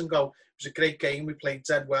cameras and go, "It was a great game. We played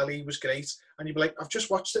dead well. He was great." And you'd be like, "I've just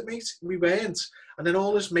watched it, mate. We weren't." And then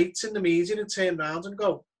all his mates in the media would turn around and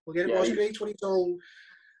go, "Well, yeah, it was great." What he's all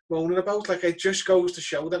moaning about, like, it just goes to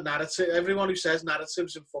show that narrative. Everyone who says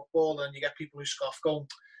narratives in football, and you get people who scoff, going,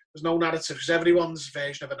 "There's no narrative," because everyone's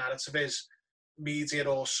version of a narrative is media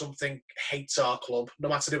or something hates our club, no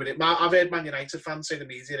matter who it is. I've heard Man United fans say the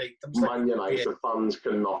media hate them. Man United fans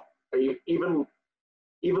cannot. Even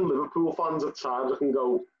Liverpool fans at times can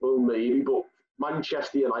go, well, maybe, but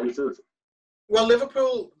Manchester United. Well,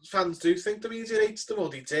 Liverpool fans do think the media hates them, or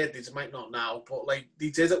they did. They might not now, but like they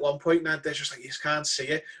did at one point. Now they're just like, you just can't see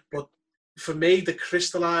it. But for me, the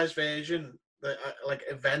crystallised version, the like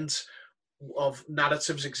event of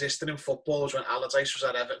narratives existing in football was when Allardyce was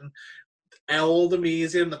at Everton. All the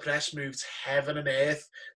media and the press moved heaven and earth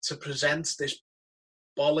to present this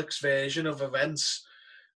bollocks version of events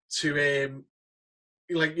to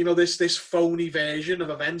like, you know, this phony version of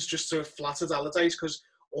events just to have flattered Allardyce, because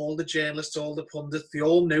all the journalists, all the pundits, they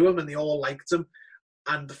all knew him and they all liked him.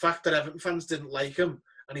 And the fact that Everton fans didn't like him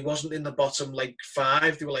and he wasn't in the bottom like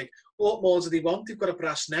 5, they were like, what more did he want? They've got a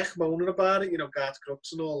brass neck moaning about it, you know, Garth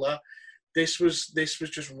Crooks and all that. this was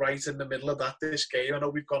just right in the middle of this game. I know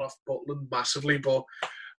we've gone off Butland massively, but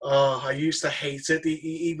I used to hate it.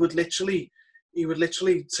 He would literally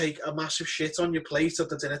take a massive shit on your plate at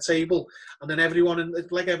the dinner table, and then everyone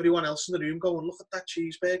else in the room going, "Look at that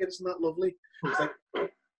cheeseburger, isn't that lovely?" It's like,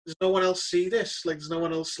 does no one else see this? Like, there's no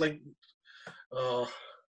one else like. Oh,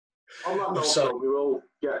 on that note, though,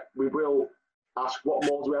 we will ask what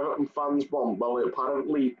more do Everton fans want. Well,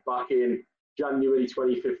 apparently back in January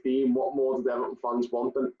 2015, what more did Everton fans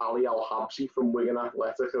want than Ali Al-Habsi from Wigan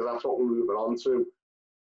Athletic? Because that's what we're moving on to.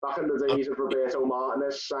 Back in the days of Roberto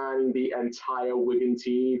Martinez signing the entire Wigan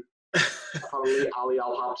team, apparently Ali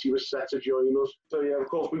Al-Habsi was set to join us. So yeah, of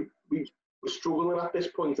course, we were struggling at this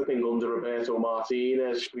point, I think, under Roberto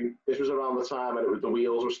Martinez. This was around the time when the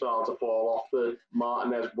wheels were starting to fall off the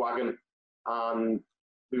Martinez wagon, and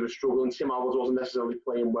we were struggling. Tim Howard wasn't necessarily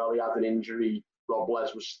playing well. He had an injury.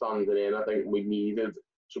 Robles was standing in. I think we needed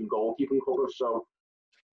some goalkeeping cover, so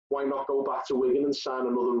why not go back to Wigan and sign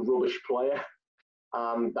another rubbish player?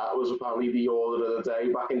 And that was apparently the order of the day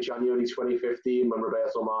back in January 2015 when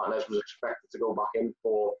Roberto Martinez was expected to go back in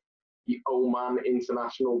for the Oman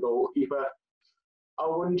international goalkeeper.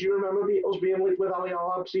 Owen, do you remember us being linked with Ali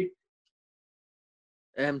Al-Habsi?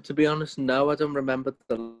 To be honest, no, I don't remember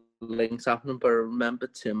the links happening, but I remember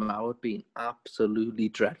Tim Howard being absolutely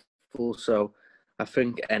dreadful. So I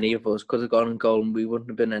think any of us could have gone and goal and we wouldn't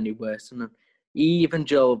have been any worse than him. Even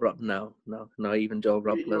Joel Robles. No, even Joel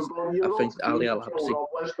Robles. I think Ali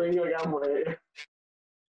Al-Habsi.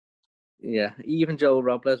 Yeah, even Joel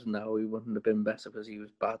Robles, no, he wouldn't have been better because he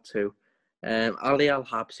was bad too. Ali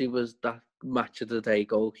Al-Habsi was that match of the day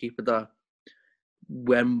goalkeeper that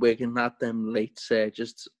when Wigan had them late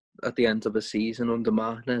surges at the end of the season under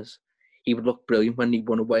Martinez, he would look brilliant when he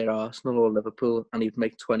won away at Arsenal or Liverpool and he'd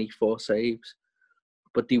make 24 saves.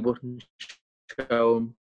 But they wouldn't show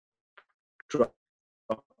him drop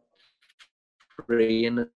free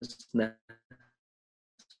in his net.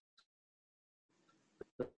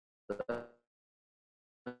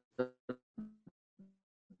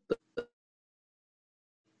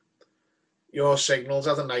 Your signals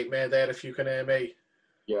are the nightmare there, if you can hear me.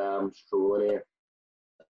 Yeah, I'm struggling here.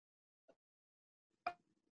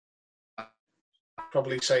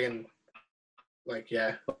 Probably saying, like,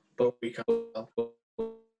 yeah, but we can't.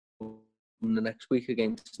 The next week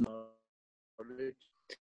against Norwich,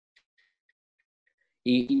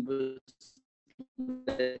 he was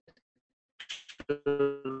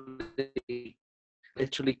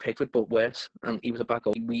literally Pickford, but worse, and he was a bad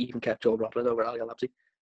goal. We even kept Joel Robles over Ali Al-Habsi.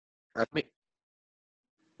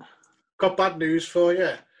 Got bad news for you.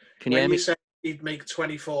 Can you hear me? When you said he'd make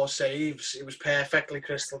 24 saves, it was perfectly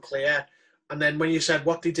crystal clear. And then when you said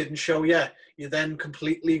what they didn't show you, you then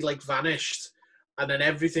completely vanished. And then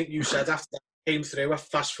everything you said after that came through.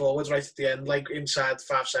 Fast forwards right at the end, inside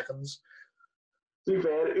 5 seconds. To be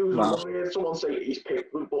fair, it was weird. Someone say he's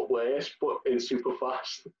Pickford but worse, but in super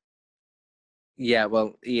fast. Yeah,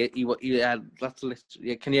 well, that's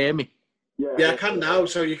literally. Can you hear me? Yeah, I can now.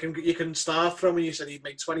 So you can start from when you said he'd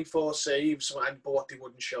make 24 saves, but what they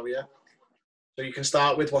wouldn't show you. So you can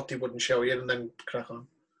start with what they wouldn't show you and then crack on.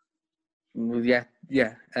 Well, yeah.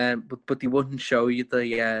 But they wouldn't show you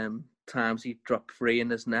the times he dropped free in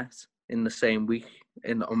his net in the same week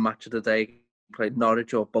on Match of the Day. He played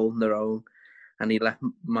Norwich or Bolton their own, and he left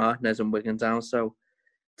Martinez and Wigan down. So,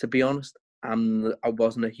 to be honest, I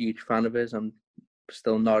wasn't a huge fan of his. I'm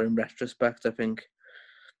still not in retrospect. I think,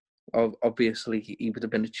 obviously, he would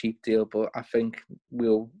have been a cheap deal, but I think we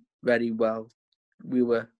did well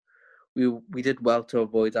to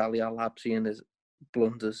avoid Ali Al-Habsi and his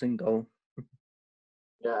blunders in goal.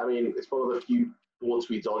 Yeah, I mean, it's one of the few bullets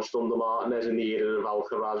we dodged under Martinez in the era of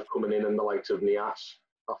Alcaraz coming in and the likes of Nias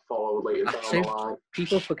that followed later down the line.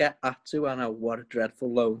 People forget that too, and what a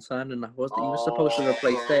dreadful loan signing that was. He was supposed to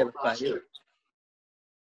replace Deulofeu.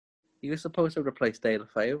 He was supposed to replace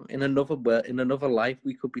Deulofeu. In another life,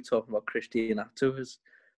 we could be talking about Christian Atsu as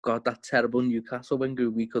that terrible Newcastle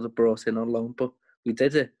winger we could have brought in on loan, but we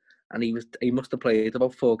did it, and he must have played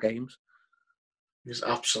about 4 games. He was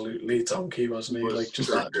absolutely donkey, wasn't he?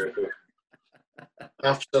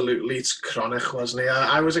 Absolutely chronic, wasn't he?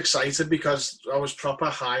 I was excited because I was proper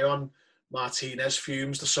high on Martinez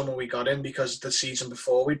fumes the summer we got him, because the season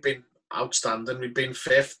before we'd been outstanding. We'd been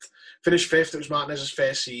finished fifth. It was Martinez's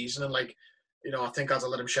first season, and I think I'd have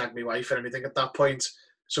let him shag my wife or anything at that point.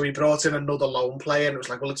 So he brought in another loan player, and it was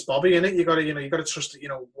like, well, it's Bobby, innit? You got to trust it.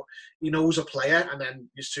 He knows a player, and then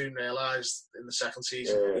you soon realised in the second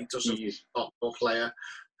season he doesn't not a player.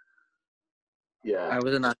 Yeah,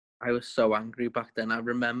 I was so angry back then. I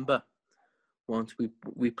remember once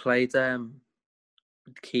we played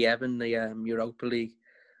Kiev in the Europa League,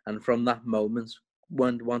 and from that moment,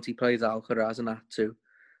 once he plays Alcaraz and that too,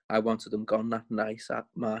 I wanted him gone that night.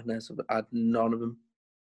 Martinez, I had none of him.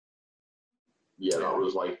 Yeah, that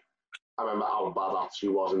was like, I remember how bad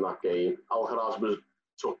Atsu was in that game. Alcaraz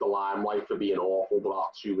took the limelight for being awful, but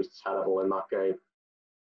Atsu was terrible in that game.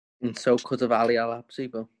 And so could have Ali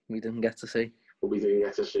Al-Absi, but we didn't get to see. But we didn't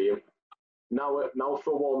get to see him. Now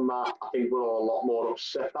for one that I think we're all a lot more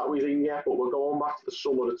upset that we didn't get, but we're going back to the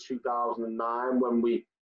summer of 2009 when we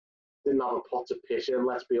didn't have a pot to piss in,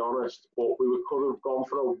 let's be honest. But we could have gone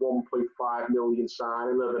for a 1.5 million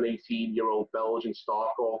signing of an 18-year-old Belgian star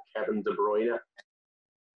called Kevin De Bruyne.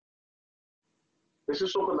 This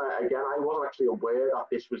is something that, again, I wasn't actually aware that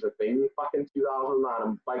this was a thing back in 2009.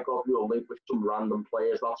 And by God, we were linked with some random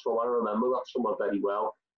players. That's all I remember. That's someone very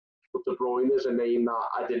well. But De Bruyne is a name that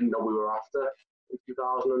I didn't know we were after in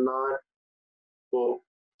 2009. But,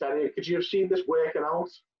 Terry, could you have seen this working out?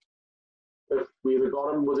 If we'd have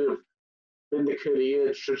got him, would have been the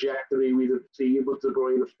career trajectory we'd have seen. Would De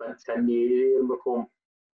Bruyne have spent 10 years here and become,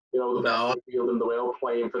 the best field in the world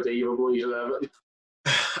playing for David Moyes and Everton?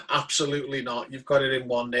 Absolutely not. You've got it in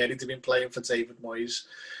one there. He'd have been playing for David Moyes.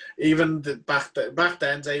 Even back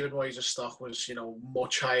then, David Moyes' stock was,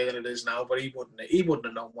 much higher than it is now. But he wouldn't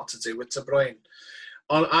have known what to do with De Bruyne.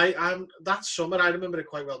 That summer, I remember it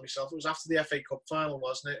quite well myself. It was after the FA Cup final,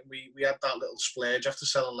 wasn't it? We had that little splurge after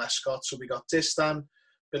selling Lescott. So we got Distan,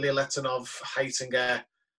 Billy Letonov, Heitinger,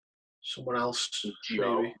 someone else,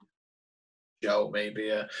 Joe, maybe.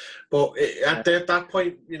 Yeah. But at that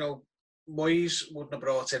point, Moyes wouldn't have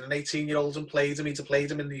brought in an 18-year-old and played him. He'd have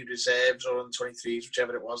played him in the reserves or in the 23s,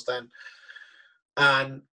 whichever it was then.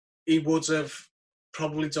 And he would have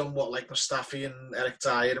probably done what like Mustafi and Eric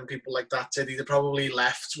Dyer and people like that did. He'd have probably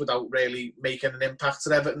left without really making an impact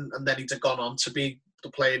at Everton, and then he'd have gone on to be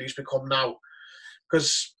the player he's become now.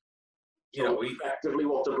 Because, effectively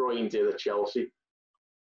what De Bruyne did at Chelsea.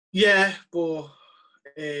 Yeah, but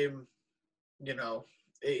he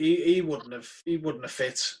wouldn't have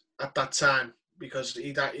fit at that time because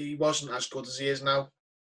he wasn't as good as he is now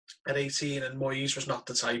at 18, and Moyes was not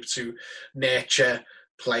the type to nurture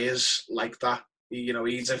players like that.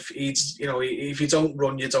 If you don't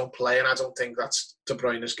run, you don't play, and I don't think that's De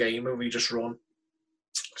Bruyne's game. We just run.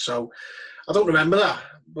 So I don't remember that,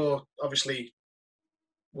 but obviously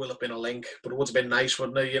will have been a link. But it would have been nice,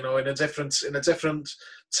 wouldn't it? In a different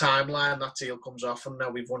timeline, that deal comes off, and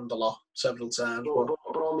now we've won the lot several times. But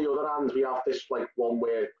on the other hand, we have this one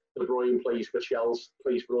where De Bruyne plays for Chelsea,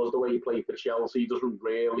 plays for us the way he played for Chelsea. He doesn't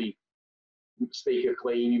really stake a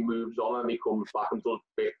claim. He moves on and he comes back and does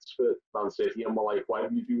bits for Man City, and we're like, why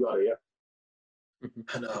do you do that here?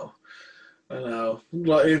 I know.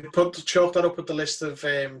 Chalk that up with the list of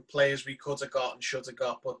players we could have got and should have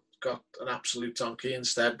got, but got an absolute donkey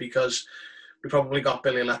instead because we probably got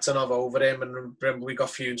Billy Letonov over him, and remember we got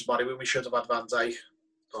Funes Mori when we should have had Van Dijk.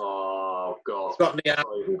 Oh God! Got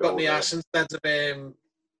Nias instead of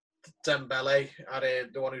Dembele,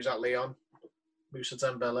 the one who's at Lyon, Moussa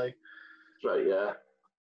Dembele. Right, yeah.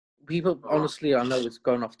 People, honestly, I know it's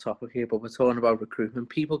gone off topic here, but we're talking about recruitment.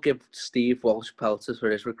 People give Steve Walsh pelters for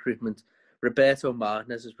his recruitment. Roberto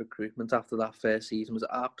Martinez's recruitment after that first season was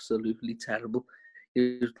absolutely terrible.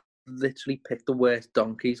 He literally picked the worst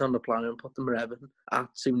donkeys on the planet and put them at Everton.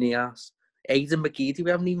 Atsu, Nias, Aidan McGeady. We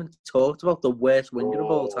haven't even talked about the worst winger of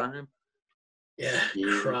all time. Yeah,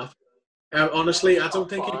 crap. Honestly, I don't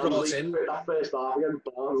think he brought in that first half against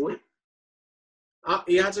Barnsley.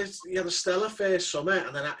 He had a stellar first summer,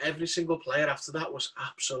 and then every single player after that was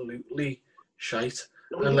absolutely shite.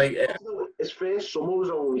 His first summer was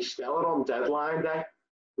only stellar on deadline day.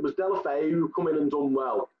 It was Delafeu who come in and done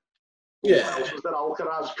well. Yeah. Who else was there?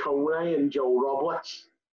 Alcaraz, Kone, and Joe Robles.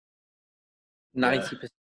 90% of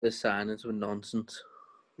the signings were nonsense.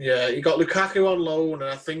 Yeah, he got Lukaku on loan,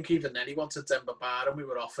 and I think even then he wanted Demba Ba, and we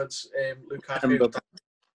were offered Lukaku.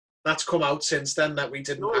 That's come out since then that we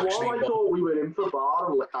didn't actually want. I thought we were in for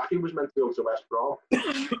Bar, and Lukaku was meant to go to West Brom.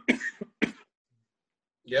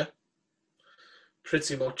 Yeah,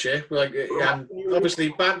 pretty much. Yeah, and obviously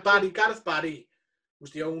Gareth Barry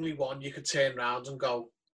was the only one you could turn around and go,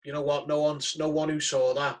 you know what? No one who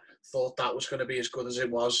saw that thought that was going to be as good as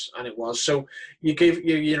it was, and it was. So you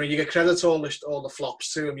get credit to all the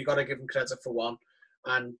flops to him. You got to give him credit for one.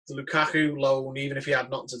 And the Lukaku loan, even if he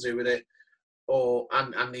had nothing to do with it,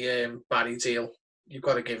 and the Barry deal, you've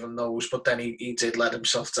got to give him those. But then he did let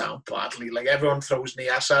himself down badly. Like everyone throws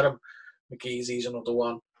Nias at him. McGeezy's another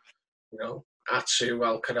one. Atsu,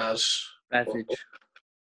 Alcaraz,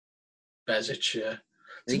 Bezic, yeah.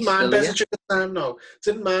 Didn't mind Besic at the time, no.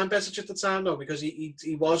 Didn't mind Besic at the time, no, because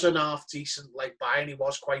he was an half-decent buy and he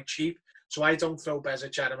was quite cheap. So I don't throw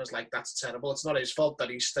Besic at him as that's terrible. It's not his fault that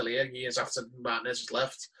he's still here years after Martinez has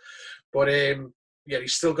left. But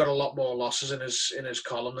he's still got a lot more losses in his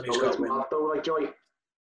column than he's got wins. Joey,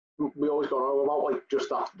 we always got on about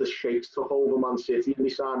just after the Sheikhs took over Man City and they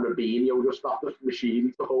signed Robinho, just after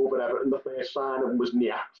Rashidi took over Everton, the first signing was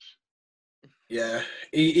Niasse. Yeah,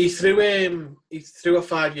 he threw a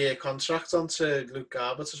 5-year contract onto Luke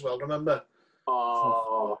Garbutt as well. Remember?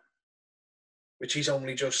 Oh, which he's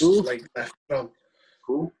only just left from.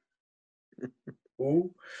 Cool.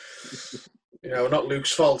 Ooh. Not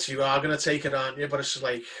Luke's fault. You are going to take it, aren't you? But it's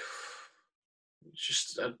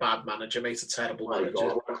just a bad manager, mate. A terrible manager.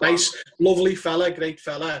 God, nice, lovely fella, great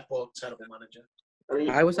fella, but terrible manager.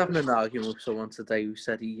 I was having an argument with someone today who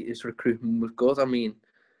said his recruitment was good. I mean,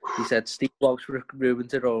 he said Steve Walsh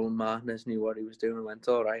ruined it all and Martinez knew what he was doing and went,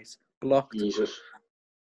 all right, blocked. Jesus.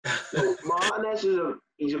 No, Martinez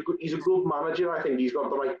he's a good manager. I think he's got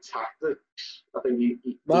the right tactics. I think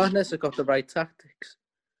Martinez has got the right tactics.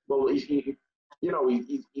 Well, he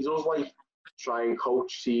does try and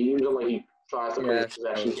coach teams and he tries to play a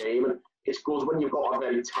possession game, and it's good when you've got a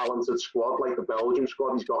very talented squad like the Belgium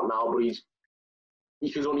squad he's got now. But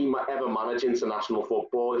he can only ever manage international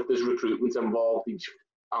football. If there's recruitment involved, he's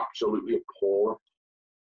absolutely appalling.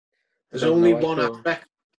 There's only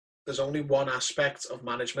one aspect of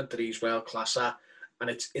management that he's world class at, and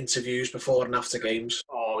it's interviews before and after games.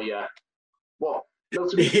 Oh yeah, what?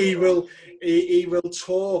 He will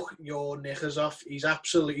talk your knickers off. He's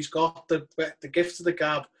got the gift of the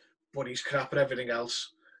gab, but he's crap at everything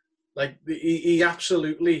else. He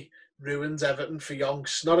absolutely ruined Everton for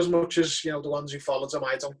Yonks. Not as much as the ones who followed him,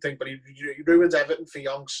 I don't think, but he ruined Everton for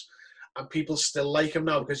Yonks. And people still like him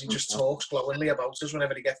now because he just talks glowingly about us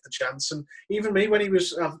whenever he gets the chance. And even me, when we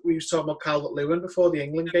was talking about Calvert-Lewin before the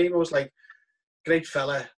England game, I was like, great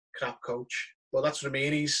fella, crap coach. Well, that's what I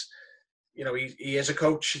mean. He's, he is a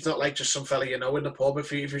coach. He's not like just some fella in the pub.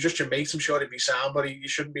 If you're just your mate, I'm sure he'd be sound, but you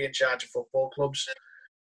shouldn't be in charge of football clubs.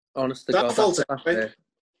 Honestly, that fault anyway.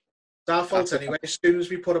 That fault anyway. As soon as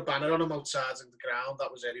we put a banner on him outside in the ground,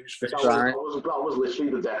 that was it. He was finished. That was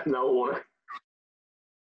literally the death knell, wasn't it?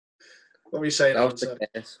 What were you saying? That was the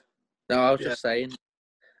case. No, I was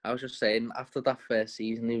just saying, after that first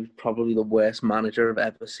season, he was probably the worst manager I've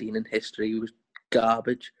ever seen in history. He was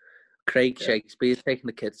garbage. Craig Shakespeare taking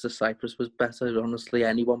the kids to Cyprus was better, honestly,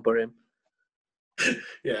 anyone but him.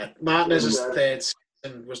 Yeah, Martinez's third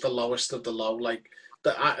season was the lowest of the low.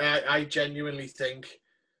 I genuinely think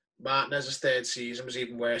Martinez's third season was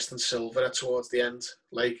even worse than Silva towards the end.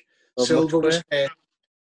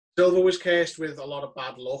 Silva was cursed with a lot of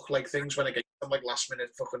bad luck, things went against him, last minute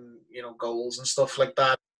fucking, goals and stuff like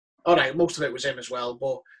that. All right, most of it was him as well,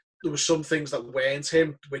 but there were some things that weren't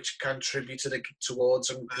him, which contributed towards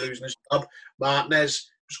him losing his job.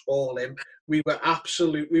 Martinez was all him. We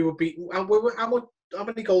were beaten. How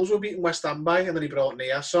many goals were we beating West Ham by? And then he brought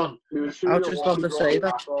Niasse on. I just want to say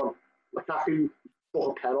that. Lukaku put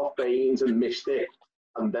a pen off Baines and missed it,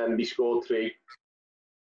 and then he scored 3.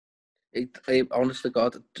 Honest to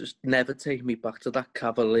God, just never take me back to that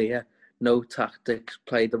cavalier, no tactics,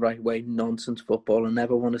 play the right way, nonsense football. I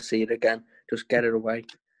never want to see it again. Just get it away.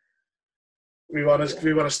 We want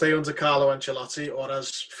to stay under Carlo Ancelotti, or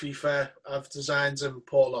as FIFA have designed him,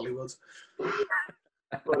 Paul Hollywood.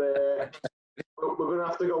 But we're going to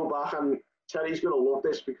have to go back, and Terry's going to love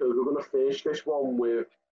this because we're going to finish this one with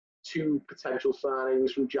 2 potential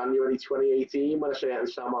signings from January 2018 when a certain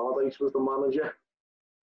Sam Allardyce was the manager.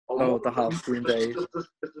 The half-green days. Just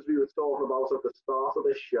as we were talking about at the start of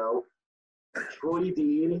this show, Troy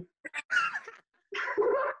Deeney.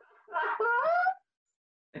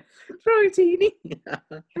 Troy Deeney.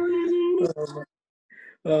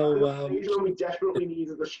 Oh, wow. When we desperately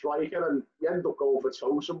needed a striker and we ended up going for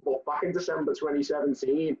Tosun, but back in December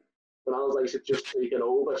 2017, when Allardyce had just taken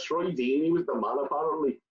over, Troy Deeney was the man,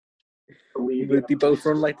 apparently. They both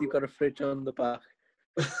run like they've got a fridge on the back.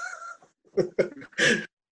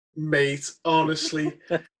 Mate, honestly,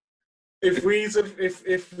 if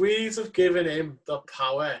we'd have given him the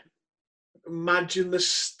power, imagine the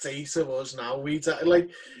state of us now.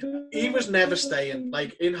 He was never staying.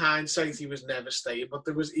 In hindsight, he was never staying. But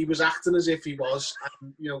he was acting as if he was.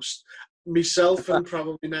 And, myself and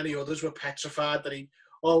probably many others were petrified that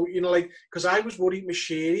because I was worried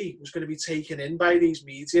Moshiri was going to be taken in by these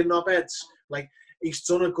media knobheads. He's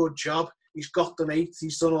done a good job. He's got the mate.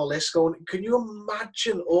 He's done all this. Can you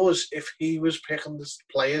imagine us if he was picking the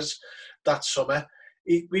players that summer?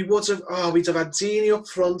 We'd have had Deeney up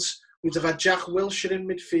front. We'd have had Jack Wilshere in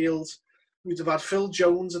midfield. We'd have had Phil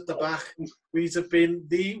Jones at the back. We'd have been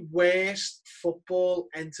the worst football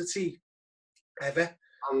entity ever.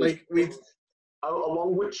 And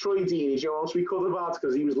along with Troy Deeney, you know what else we could have had,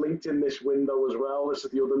 because he was linked in this window as well. This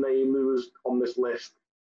is the other name who was on this list.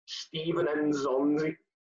 Steven Nzonzi.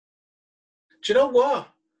 Do you know what?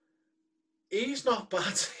 He's not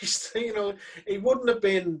bad. He wouldn't have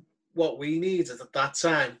been what we needed at that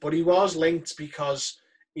time, but he was linked because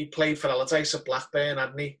he played for Allardyce at Blackburn,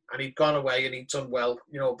 hadn't he? And he'd gone away and he'd done well,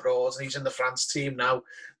 abroad, and he's in the France team now.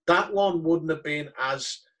 That one wouldn't have been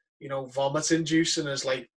as, vomit-inducing as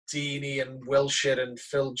like Deeney and Wilshere and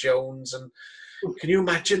Phil Jones. And can you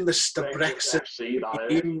imagine the Brexit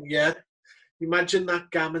team? Yeah. Imagine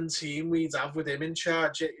that gammon team we'd have with him in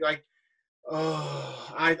charge. I'd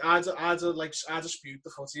have spewed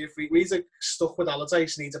the footy. If we'd have stuck with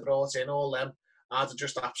Allardyce and he'd have brought in all them, I'd have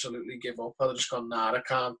just absolutely give up. I'd have just gone, nah, I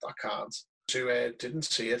can't. Didn't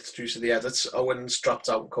see it due to the edits. Owens dropped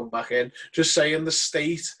out and come back in. Just saying the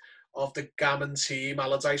state of the gammon team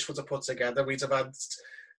Allardyce would have put together. We'd have had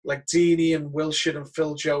like Deeney and Wilshere and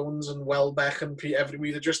Phil Jones and Welbeck and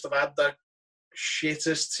we'd have just have had the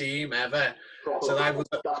shittest team ever. That's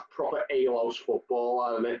proper A-Louse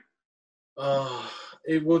football, isn't it? Oh,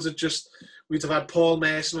 it would have we'd have had Paul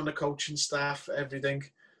Mason on the coaching staff, everything.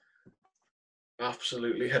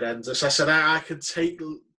 Absolutely horrendous. I said, I could say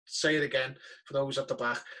it again for those at the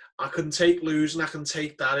back, I can take losing, I can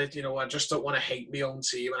take that. I just don't want to hate my own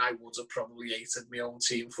team, and I would have probably hated my own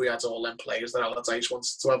team if we had all them players that Allardyce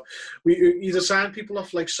wanted to have. He'd have signed people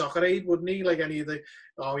off like Soccer Aid, wouldn't he? Like any of the,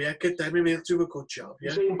 get them in, they'll do a good job.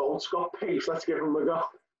 Yeah? Usain Bolt's got pace, let's give him a go.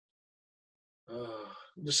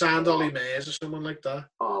 The signed Ollie Mayers or someone like that.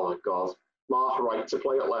 Oh my God. Mark Wright to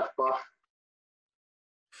play at left back.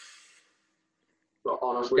 But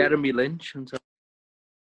honestly, Jeremy Lynch.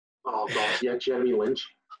 Oh God, yeah, Jeremy Lynch.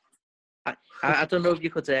 I don't know if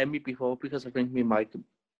you could hear me before because I think my mic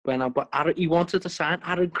went out, but he wanted to sign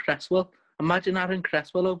Aaron Cresswell. Imagine Aaron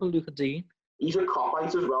Cresswell over Luca Dean. He's a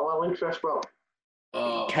cop-out as well, Aaron Cresswell.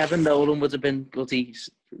 Kevin Nolan would have been bloody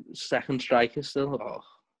second striker still. Oh.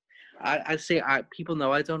 I say people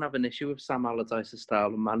know I don't have an issue with Sam Allardyce's style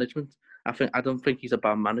of management. I don't think he's a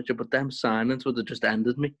bad manager, but them signings would have just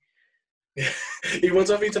ended me. He would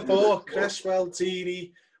have to bought Cresswell,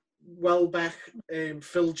 Deeney, Welbeck,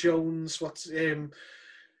 Phil Jones, Wilshere.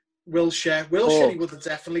 Wilshere he would have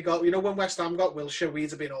definitely got. When West Ham got Wilshere, we'd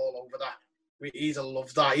have been all over that. He'd have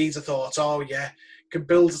loved that. He'd have thought, can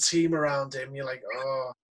build a team around him. You're like,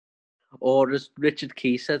 oh. Or as Richard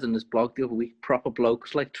Key said in his blog the other week, proper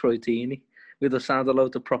blokes like Troy Deeney. We'd have sounded a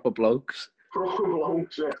load of proper blokes. Proper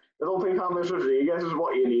blokes, yeah. I don't think James Rodriguez is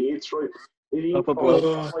what you need, Troy. You need proper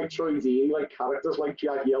blokes like Troy Deeney, like characters like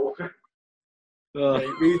Jack Yelker.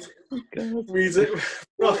 Read it.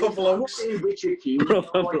 Proper blokes. Richard Key.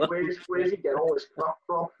 Where's he get all this crap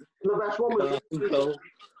from? And the best one was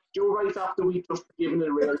Joe right after we just given it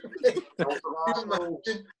a real.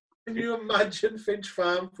 Can you imagine Finch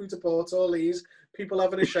Farm if we deport all these people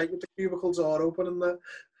having a shake with the cubicle door open and that?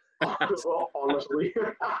 Honestly.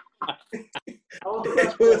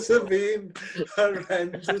 It would have been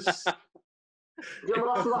horrendous.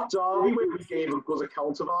 Remember after that derby where we gave a good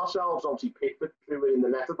account of ourselves, obviously Pickford threw it in the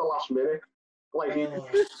net at the last minute. Like, he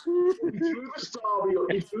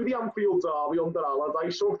threw the Anfield derby under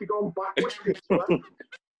Allardyce, so if he'd gone backwards,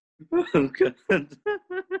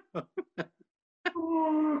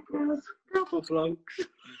 Oh, God. Proper blokes.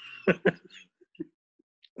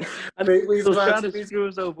 And he was trying to screw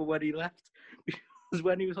us over when he left. Because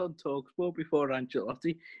when he was on TalkSport before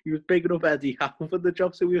Ancelotti, he was bigging up Eddie Howe for the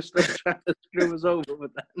job, so we were still trying to screw us over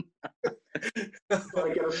with them. Trying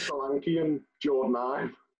to get a Solanke and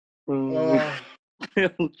Jordan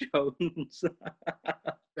Phil Jones.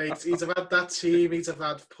 Mate, he'd have had that team, he'd have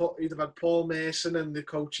had Paul Mason and the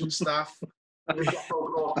coaching staff. We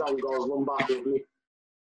got Dan Gosling back, didn't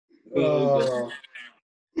we?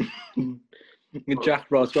 Jack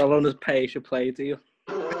Roswell on his pay-to-play deal.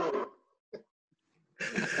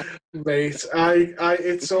 Mate,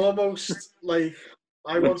 it's almost like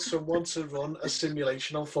I want someone to run a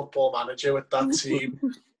simulation on Football Manager with that team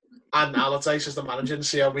and Allardyce as the manager and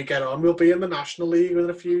see how we get on. We'll be in the National League within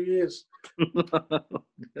a few years. I'd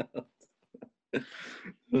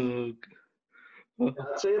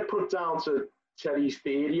say it put down to Terry's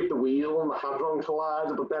theory of the wheel and the Hadron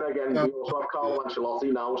Collider, but then again, we also have Carlo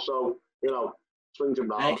Ancelotti now, so, swings him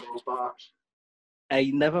round, perhaps.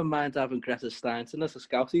 Hey, never mind having Greta Steinson as a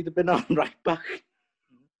scout, he'd have been on right back.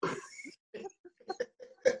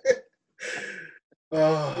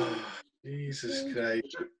 Oh, Jesus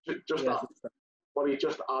Christ. Just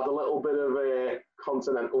add a little bit of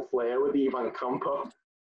continental flair with Ivan Campo.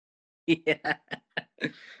 Yeah.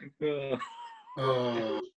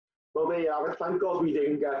 Well, there you have it. Thank God we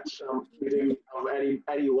didn't get we didn't have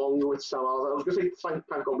any longer with Sam Allardyce. I was going to say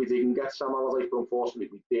thank God we didn't get Sam Allardyce, but unfortunately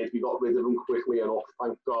we did. We got rid of him quickly enough.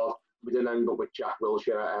 Thank God we didn't end up with Jack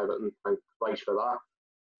Wilshere at Everton. Thank Christ for that.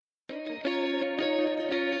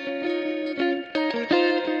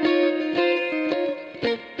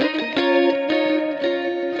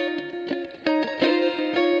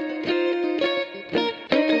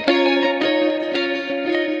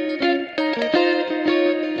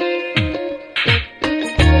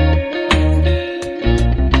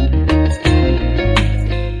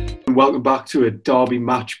 Welcome back to a Derby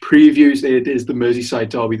match previews. It is the Merseyside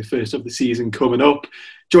Derby, the first of the season coming up.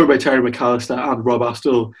 Joined by Terry McAllister and Rob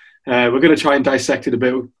Astle. We're going to try and dissect it a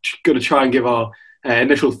bit. We're going to try and give our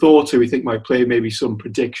initial thoughts, who we think might play, maybe some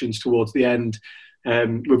predictions towards the end.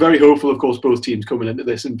 We're very hopeful, of course, both teams coming into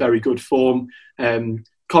this in very good form. Can't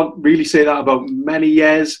really say that about many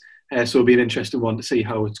years, so it'll be an interesting one to see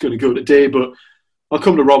how it's going to go today. But I'll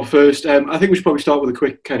come to Rob first. I think we should probably start with a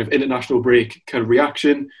quick kind of international break kind of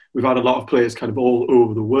reaction. We've had a lot of players kind of all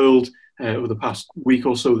over the world over the past week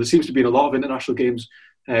or so. There seems to be a lot of international games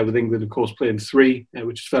with England, of course, playing 3,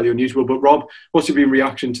 which is fairly unusual. But Rob, what's your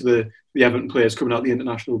reaction to the Everton players coming out the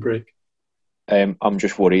international break? I'm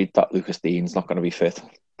just worried that Lucas Digne's not going to be fit.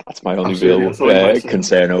 That's my only real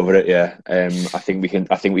concern over it. Yeah, I think we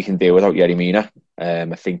can deal without Yerry Mina.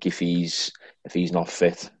 I think if he's not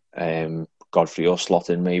fit, Godfrey or slot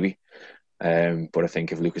in maybe. But I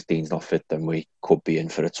think if Lucas Digne's not fit, then we could be in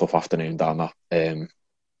for a tough afternoon down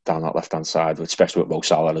that left-hand side, especially with Mo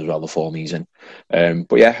Salah as well, the form he's in.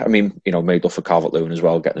 But yeah, I mean, made up for Calvert-Lewin as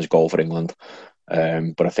well, getting his goal for England.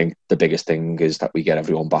 But I think the biggest thing is that we get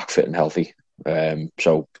everyone back fit and healthy.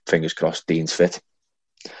 So fingers crossed Digne's fit.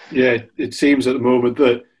 Yeah, it seems at the moment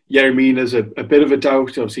that Yerry Mina's a bit of a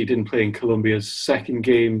doubt. Obviously, he didn't play in Colombia's second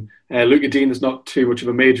game. Lucas Digne is not too much of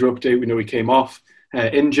a major update. We know he came off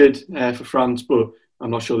injured for France, but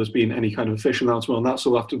I'm not sure there's been any kind of official announcement on that,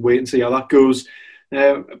 so we'll have to wait and see how that goes.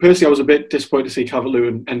 Personally, I was a bit disappointed to see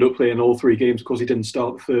Calvert-Lewin end up playing all 3 games because he didn't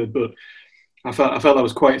start the third, but I felt that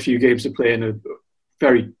was quite a few games to play in a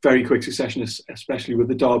very, very quick succession, especially with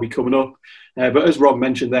the derby coming up. But as Rob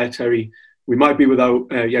mentioned there, Terry, we might be without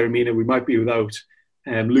Yerry Mina, we might be without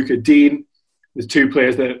Lucas Digne.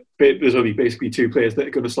 There's only basically 2 players that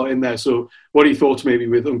are going to slot in there. So what are your thoughts maybe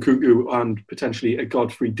with Nkunku and potentially a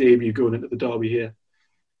Godfrey debut going into the derby here?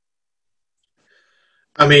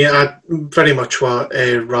 I mean, very much what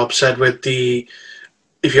Rob said with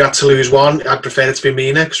if you had to lose one, I'd prefer it to be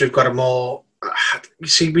Mina because we've got a more, I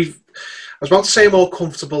was about to say a more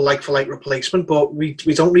comfortable like-for-like replacement, but we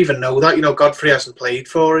don't even know that. Godfrey hasn't played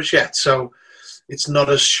for us yet, so it's not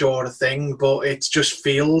as sure a thing, but it just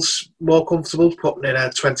feels more comfortable putting in a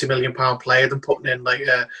 £20 million player than putting in like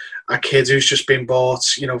a kid who's just been bought,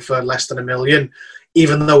 for less than $1 million.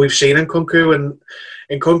 Even though we've seen Nkunku, and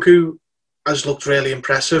Nkunku has looked really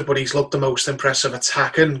impressive, but he's looked the most impressive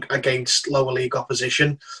attacking against lower league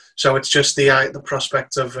opposition. So it's just the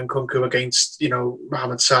prospect of Nkunku against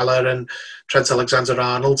Mohamed Salah and Trent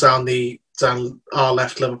Alexander-Arnold down our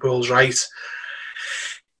left, Liverpool's right.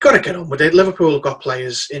 Got to get on with it. Liverpool have got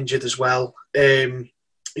players injured as well.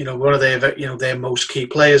 One of their most key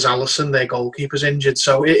players, Alisson, their goalkeeper's injured.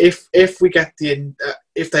 So if we get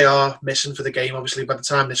if they are missing for the game, obviously by the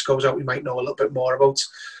time this goes out, we might know a little bit more about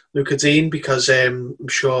Lucas Digne, because I'm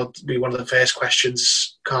sure it'll be one of the first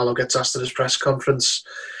questions Carlo gets asked at his press conference.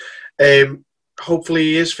 Hopefully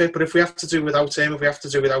he is fit, but if we have to do without him,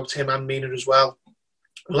 and Mina as well,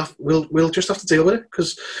 we'll just have to deal with it,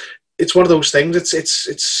 because it's one of those things.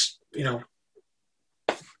 It's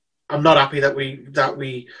I'm not happy that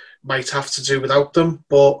we might have to do without them,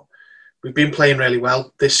 but we've been playing really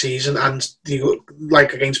well this season, and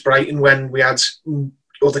like against Brighton when we had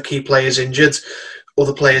other key players injured,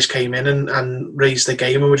 other players came in and raised the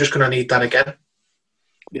game, and we're just going to need that again.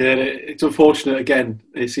 Yeah, it's unfortunate again.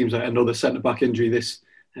 It seems like another centre-back injury this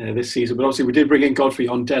season, but obviously we did bring in Godfrey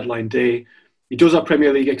on deadline day. He does have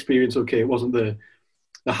Premier League experience. Okay, it wasn't the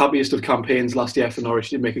happiest of campaigns last year for Norwich.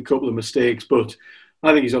 He did make a couple of mistakes, but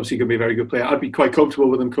I think he's obviously going to be a very good player. I'd be quite comfortable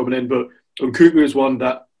with him coming in, but Nkunku is one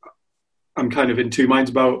that I'm kind of in 2 minds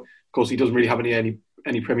about. Of course, he doesn't really have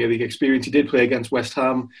any Premier League experience. He did play against West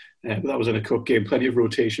Ham, but that was in a cup game. Plenty of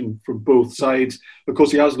rotation from both sides. Of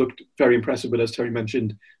course, he has looked very impressive, but as Terry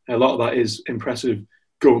mentioned, a lot of that is impressive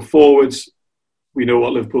going forwards. We know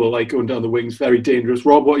what Liverpool are like going down the wings, very dangerous.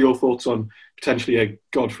 Rob, what are your thoughts on potentially a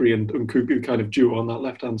Godfrey and Nkunku kind of duo on that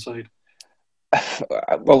left-hand side?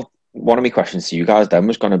 Well, one of my questions to you guys then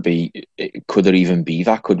was going to be, could there even be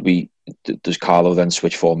that? Does Carlo then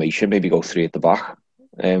switch formation, maybe go 3 at the back,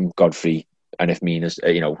 Godfrey, and if Mina's,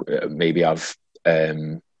 maybe have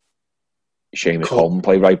Seamus Coleman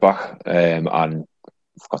play right back, and I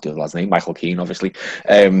forgot the other lad's name, Michael Keane, obviously.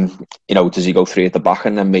 Does he go 3 at the back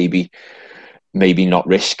and then maybe not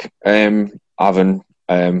risk having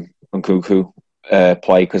Nkunku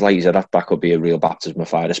play? Because like you said, that could be a real baptism of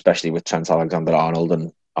fire, especially with Trent Alexander-Arnold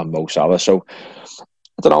and Mo Salah. So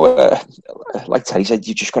I don't know, like Terry said,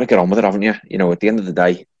 you just got to get on with it, haven't you? At the end of the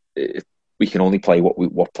day, we can only play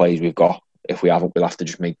what players we've got. If we haven't, we'll have to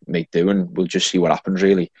just make do, and we'll just see what happens,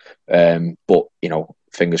 really. But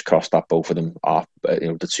fingers crossed that both of them are,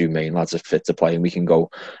 the 2 main lads are fit to play, and we can go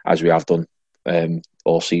as we have done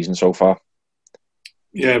all season so far.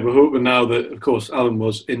 Yeah, we're hoping now that, of course, Alan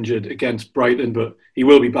was injured against Brighton, but he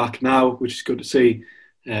will be back now, which is good to see.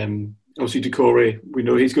 Obviously, Doucouré, we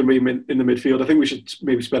know he's going to be in the midfield. I think we should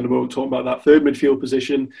maybe spend a moment talking about that third midfield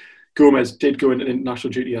position. Gomez did go into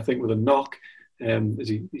international duty, I think, with a knock, as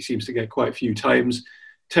he seems to get quite a few times.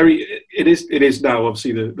 Terry, it is now,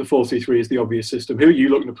 obviously, the 4-3-3 is the obvious system. Who are you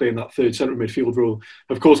looking to play in that third central midfield role?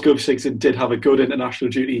 Of course, Gylfi Sigurdsson did have a good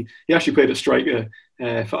international duty. He actually played a striker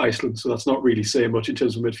for Iceland, so that's not really saying much in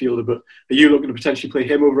terms of midfielder. But are you looking to potentially play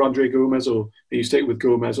him over Andre Gomez, or are you sticking with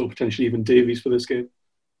Gomez or potentially even Davies for this game?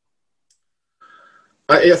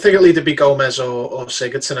 I think it'll either be Gomez or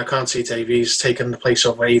Sigurdsson. I can't see Davies taking the place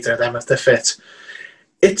of either of them if they're fit.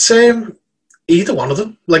 It's either one of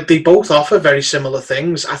them. Like, they both offer very similar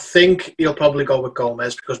things. I think he'll probably go with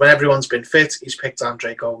Gomez because when everyone's been fit, he's picked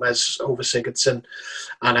Andre Gomez over Sigurdsson,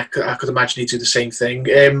 and I could imagine he'd do the same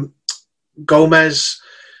thing. Gomez,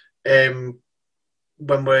 when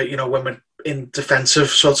we're in defensive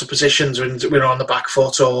sorts of positions, when we're on the back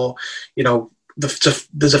foot, or the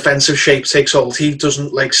defensive shape takes hold, he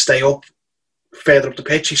doesn't stay up further up the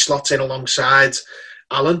pitch. He slots in alongside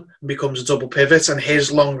Alan and becomes a double pivot, and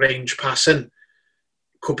his long range passing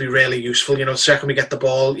could be really useful. The second we get the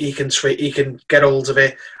ball, he can get hold of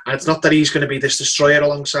it, and it's not that he's going to be this destroyer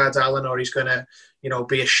alongside Alan, or he's going to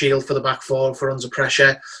be a shield for the back four for under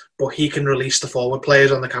pressure, but he can release the forward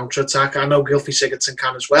players on the counter attack. I know Gylfi Sigurdsson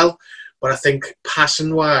can as well, but I think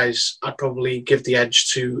passing wise, I'd probably give the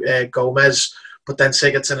edge to Gomez. But then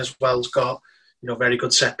Sigurdsson as well has got very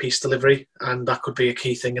good set piece delivery, and that could be a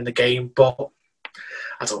key thing in the game. But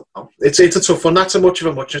I don't know. It's a tough one. Not so much of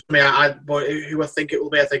a muchness to me. But who I think it will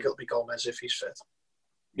be, I think it'll be Gomez if he's fit.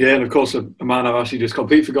 Yeah, and of course, a man I've actually just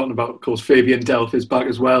completely forgotten about, of course, Fabian Delph is back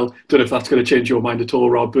as well. Don't know if that's going to change your mind at all,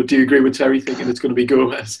 Rob, but do you agree with Terry thinking it's going to be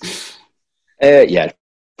Gomez? Yeah,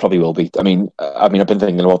 probably will be. I mean, I've been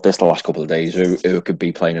thinking about this the last couple of days. Who could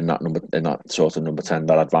be playing in that sort of number 10,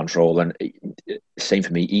 that advanced role? And same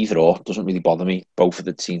for me. Either or doesn't really bother me. Both of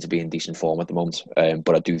them seem to be in decent form at the moment.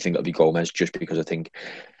 But I do think it'll be Gomez, just because I think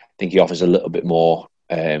he offers a little bit more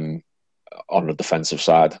on the defensive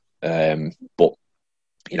side. But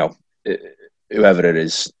whoever it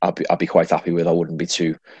is, I'd be quite happy with. I wouldn't be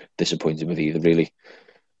too disappointed with either, really.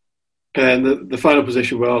 And the final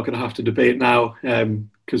position we're all going to have to debate now,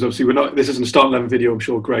 because obviously this isn't a start 11 video. I'm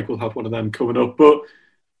sure Greg will have one of them coming up. But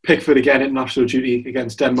Pickford again in national duty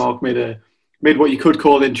against Denmark made what you could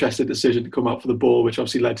call an interesting decision to come out for the ball, which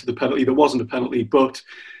obviously led to the penalty. There wasn't a penalty, but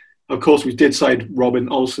of course we did side Robin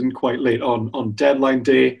Olsen quite late on deadline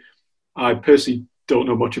day. I personally don't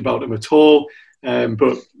know much about him at all.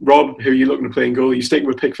 But Rob, who are you looking to play in goal? Are you sticking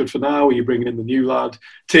with Pickford for now? Are you bringing in the new lad?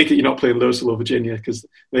 Take it you're not playing Lowsell or Virginia, because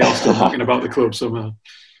they are still talking about the club somehow.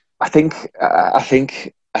 I think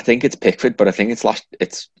it's Pickford, but I think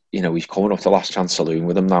it's he's coming up to last chance saloon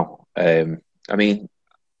with him now. I mean,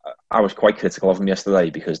 I was quite critical of him yesterday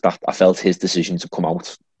because I felt his decision to come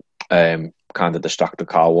out kind of distracted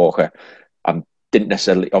Kyle Walker, and didn't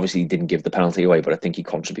necessarily, obviously he didn't give the penalty away, but I think he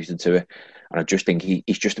contributed to it. And I just think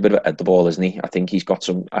he's just a bit of an at the ball, isn't he? I think he's got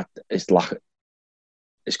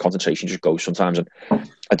his concentration just goes sometimes, and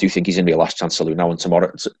I do think he's in the last chance saloon now. And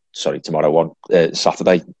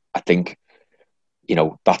Saturday, I think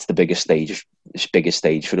that's the biggest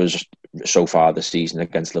stage for us so far this season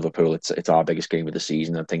against Liverpool. It's our biggest game of the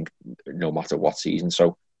season, I think, no matter what season.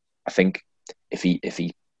 So I think if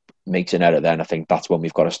he makes an error, then I think that's when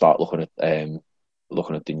we've got to start looking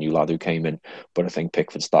at the new lad who came in. But I think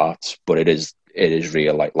Pickford starts, but it is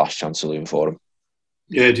real last chance saloon for him.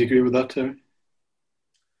 Yeah, do you agree with that, Terry?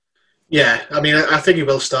 Yeah, I mean, I think he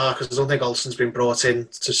will start because I don't think Olsen's been brought in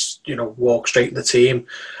to walk straight in the team.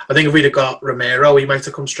 I think if we'd have got Romero, he might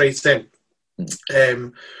have come straight in.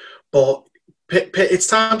 But it's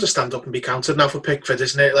time to stand up and be counted now for Pickford,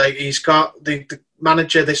 isn't it? He's got the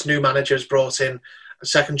manager, this new manager has brought in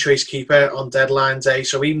second choice keeper on deadline day,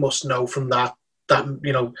 so he must know from that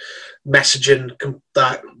messaging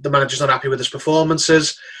that the manager's not happy with his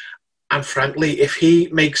performances. And frankly, if he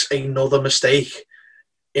makes another mistake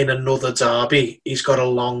in another derby, he's got a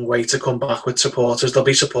long way to come back with supporters. There'll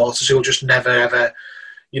be supporters who will just never ever,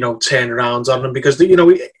 turn around on him, because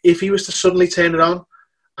if he was to suddenly turn it on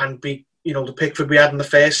and be the Pickford we had in the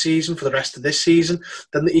first season for the rest of this season,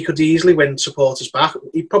 then he could easily win supporters back.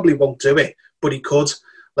 He probably won't do it, but he could.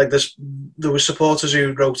 Like there were supporters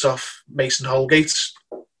who wrote off Mason Holgate.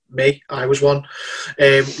 I was one.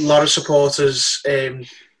 A lot of supporters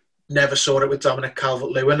never saw it with Dominic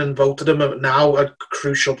Calvert-Lewin and voted him now a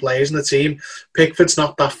crucial players in the team. Pickford's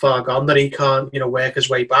not that far gone that he can't work his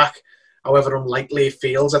way back, however unlikely it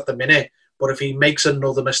feels at the minute. But if he makes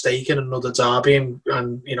another mistake in another derby and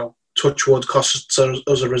touch wood costs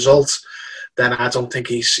us a result, then I don't think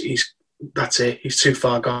that's it. He's too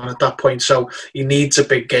far gone at that point. So he needs a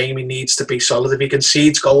big game. He needs to be solid. If he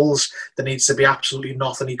concedes goals, there needs to be absolutely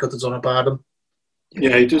nothing he could have done about him.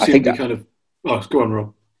 Yeah, he does seem to be kind of... Oh, go on,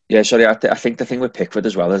 Rob. Yeah, sorry. I think the thing with Pickford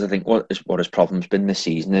as well is I think what his problem's been this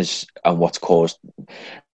season is, and what's caused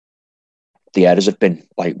the errors have been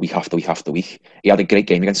like week after week after week. He had a great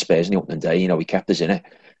game against Spurs in the opening day. He kept us in it.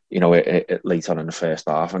 Late on in the first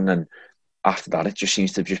half, and then after that, it just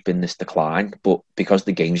seems to have just been this decline. But because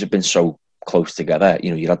the games have been so close together,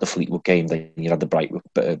 you had the Fleetwood game, then you had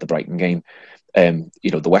the Brighton game.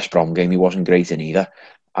 The West Brom game, he wasn't great in either.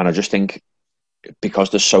 And I just think because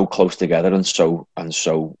they're so close together and so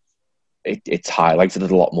it's highlighted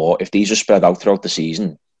it a lot more. If these are spread out throughout the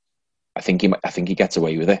season, I think he gets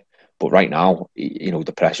away with it. But right now,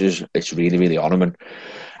 the pressure's it's really, really on him, and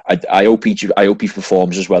I hope he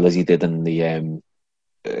performs as well as he did in the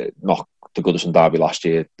not the Goodison derby last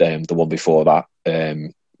year, the one before that,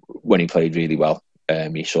 when he played really well.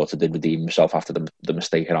 He sort of did redeem himself after the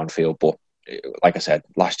mistake at Anfield. But like I said,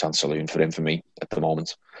 last chance saloon for me at the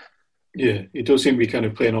moment. Yeah, he does seem to be kind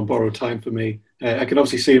of playing on borrowed time for me. I can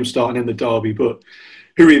obviously see him starting in the derby, but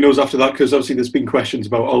who really knows after that? Because obviously there's been questions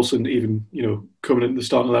about Olsen even, coming into the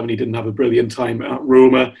starting 11. He didn't have a brilliant time at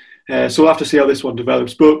Roma. So we'll have to see how this one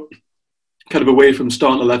develops. But kind of away from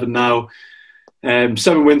starting 11 now.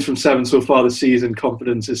 7 wins from 7 so far this season.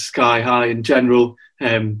 Confidence is sky high in general.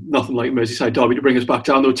 Nothing like Merseyside derby to bring us back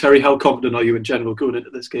down, though. Terry, how confident are you in general going into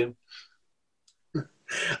this game?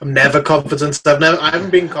 I'm never confident. I haven't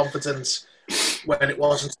been confident when it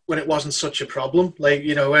wasn't such a problem.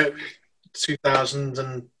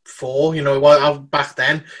 2004. Back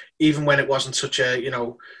then, even when it wasn't such a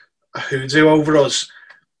hoodoo over us,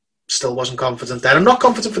 still wasn't confident then. I'm not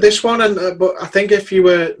confident for this one, but I think if you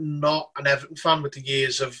were not an Everton fan with the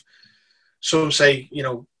years of, some say,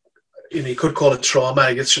 you could call it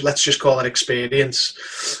trauma. Let's just call it experience.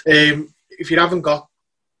 If you haven't got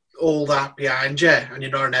all that behind you and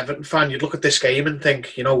you're not an Everton fan, you'd look at this game and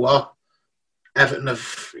think, you know what, Everton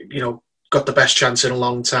have got the best chance in a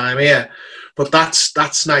long time here. But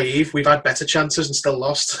that's naive. We've had better chances and still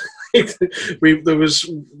lost. There was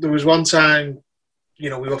one time, we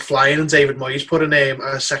were flying and David Moyes put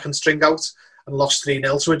a second string out and lost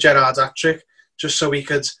 3-0 to a Gerrard hat-trick just so he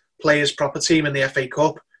could play his proper team in the FA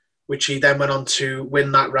Cup, which he then went on to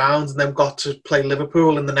win that round and then got to play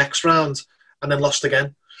Liverpool in the next round and then lost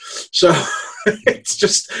again. So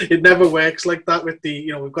it never works like that with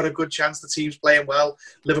we've got a good chance the team's playing well,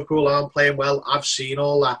 Liverpool aren't playing well. I've seen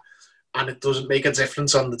all that and it doesn't make a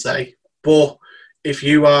difference on the day. But if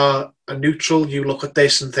you are a neutral, you look at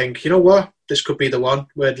this and think, you know what, this could be the one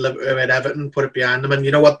where Everton put it behind them. And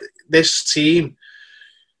you know what, this team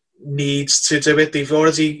needs to do it. They've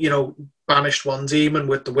already, banished one demon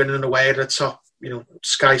with the winning away at the top,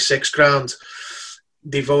 Sky 6 ground.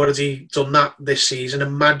 They've already done that this season.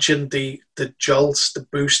 Imagine the jolt, the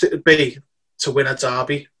boost it would be to win a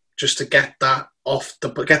derby, just to get that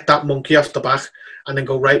monkey off the back, and then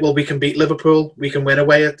go, right, well, we can beat Liverpool, we can win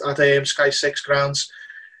away at Sky 6 grounds,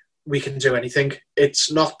 we can do anything.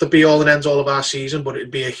 It's not the be all and end all of our season, but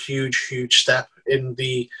it'd be a huge, huge step in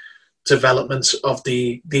the development of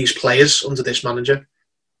these players under this manager.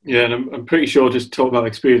 Yeah, and I'm pretty sure, just talking about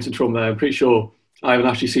experience and trauma there, I'm pretty sure I haven't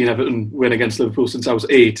actually seen Everton win against Liverpool since I was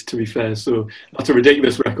 8, to be fair. So that's a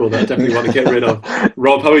ridiculous record that I definitely want to get rid of.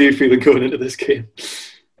 Rob, how are you feeling going into this game?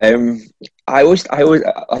 I always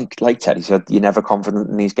like Terry said, you're never confident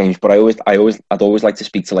in these games, but I'd always like to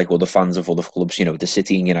speak to other fans of other clubs. The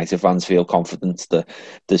City and United fans feel confident. The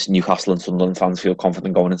Newcastle and Sunderland fans feel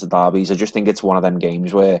confident going into derbies. I just think it's one of them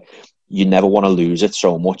games where you never want to lose it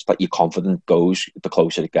so much that your confidence goes the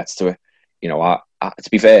closer it gets to it. To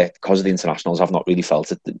be fair, because of the internationals, I've not really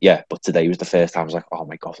felt it yet. But today was the first time I was like, oh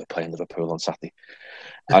my God, they're playing Liverpool on Saturday.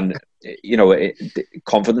 And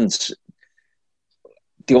confidence.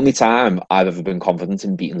 The only time I've ever been confident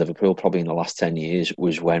in beating Liverpool, probably in the last 10 years,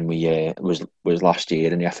 was when we was last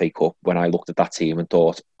year in the FA Cup, when I looked at that team and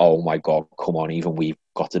thought, oh my God, come on, even we've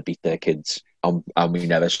got to beat their kids, and we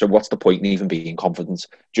never. So what's the point in even being confident?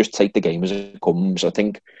 Just take the game as it comes. I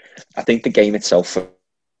think the game itself for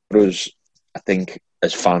us, I think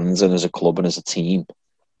as fans and as a club and as a team,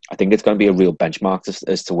 I think it's going to be a real benchmark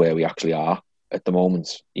as to where we actually are at the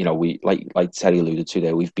moment. We like Terry alluded to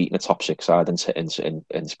there, we've beaten a top 6 side in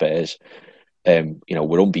Spurs.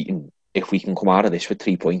 We're unbeaten. If we can come out of this with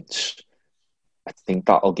 3 points, I think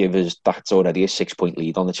that'll give us, that's already a 6-point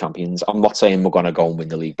lead on the champions. I'm not saying we're going to go and win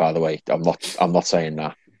the league, by the way. I'm not saying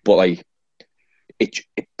that. But it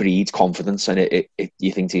breeds confidence, and it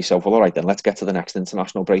you think to yourself, well, all right, then let's get to the next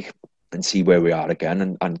international break and see where we are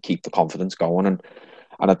again, and keep the confidence going.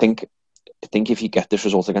 And I think if you get this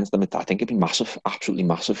result against them, I think it'd be massive, absolutely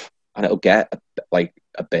massive, and it'll get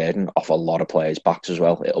a burden off a lot of players' backs as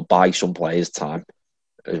well. It'll buy some players time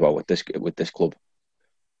as well with this club.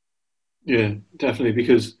 Yeah, definitely.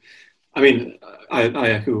 Because I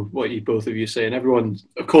echo what both of you say, and everyone.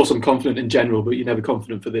 Of course, I'm confident in general, but you're never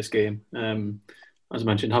confident for this game. As I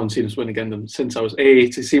mentioned, haven't seen us win again since I was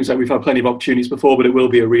 8. It seems like we've had plenty of opportunities before, but it will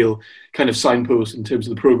be a real kind of signpost in terms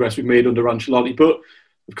of the progress we've made under Ancelotti. But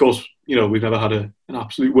of course, we've never had an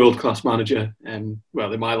absolute world-class manager, in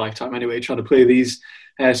my lifetime anyway, trying to play these.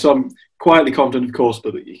 So I'm quietly confident, of course,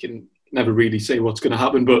 but you can never really say what's going to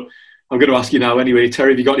happen. But I'm going to ask you now anyway,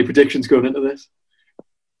 Terry, have you got any predictions going into this?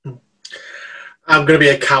 I'm going to be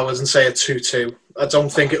a coward and say a 2-2. I don't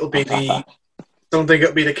think it'll be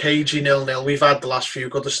the cagey 0-0 we've had the last few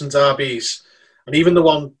Goodison derbies. And even the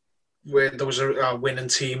one where there was a winning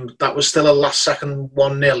team, that was still a last-second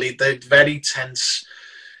 1-0. They're very tense.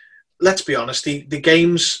 Let's be honest, the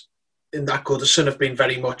games in that Goodison have been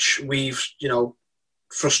very much, we've,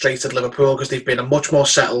 frustrated Liverpool because they've been a much more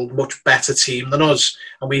settled, much better team than us.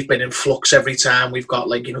 And we've been in flux every time. We've got,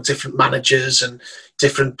 different managers and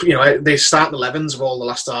different, the starting 11s of all the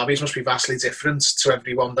last derbies must be vastly different to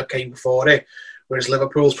everyone that came before it. Whereas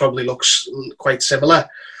Liverpool's probably looks quite similar.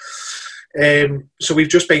 So we've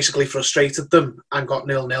just basically frustrated them and got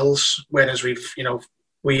 0-0s, whereas we've,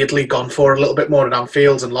 weirdly gone for a little bit more at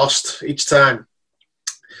Anfield and lost each time.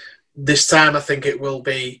 This time I think it will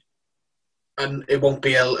be, and it won't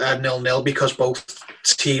be a 0-0 because both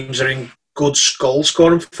teams are in good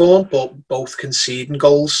goal-scoring form, but both conceding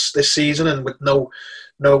goals this season, and with no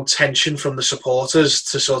tension from the supporters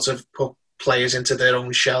to sort of put players into their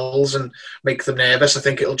own shells and make them nervous. I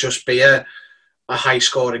think it'll just be a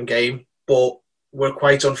high-scoring game, but we're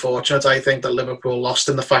quite unfortunate, I think, that Liverpool lost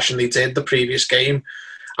in the fashion they did the previous game.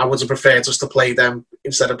 I would have preferred us to play them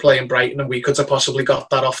instead of playing Brighton, and we could have possibly got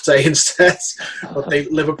that off day instead. But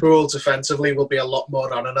Liverpool defensively will be a lot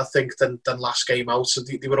more on it, I think, than last game out. So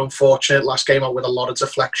they were unfortunate last game out with a lot of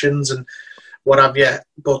deflections and what have you.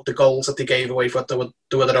 But the goals that they gave away, for what they would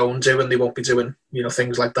do their own do, and they won't be doing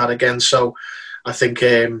things like that again. So I think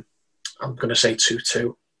I'm going to say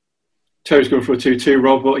 2-2. Terry's going for a 2-2.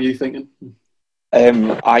 Rob, what are you thinking?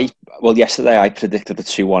 Yesterday I predicted a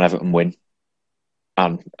 2-1 Everton win.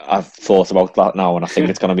 And I've thought about that now, and I think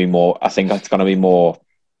it's going to be more. I think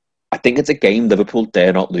it's a game Liverpool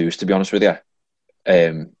dare not lose, to be honest with you.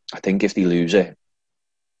 I think if they lose it,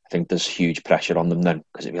 I think there's huge pressure on them then,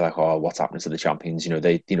 because it'd be like, oh, what's happening to the champions?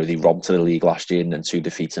 They robbed to the league last year and then 2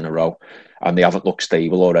 defeats in a row, and they haven't looked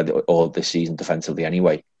stable already all this season defensively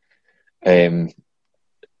anyway. I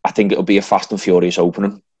think it'll be a fast and furious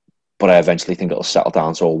opening, but I eventually think it'll settle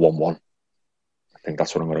down to a 1-1. I think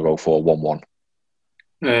that's what I'm going to go for, 1-1.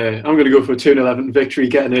 I'm going to go for a 2-0 victory,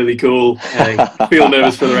 get an early goal, feel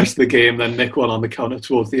nervous for the rest of the game, then nick one on the counter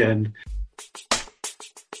towards the end.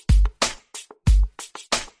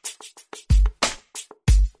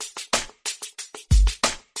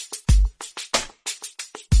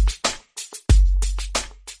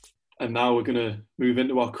 And now we're going to move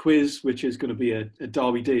into our quiz, which is going to be a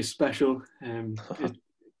Derby Day special.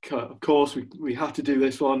 Of course, we have to do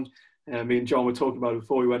this one. Me and John were talking about it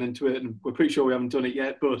before we went into it, and we're pretty sure we haven't done it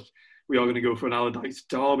yet, but we are going to go for an Allardyce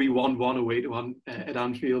derby, 1-1 away to at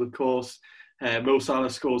Anfield, of course. Mo Salah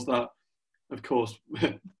scores that, of course.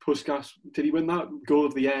 Puskas, did he win that? Goal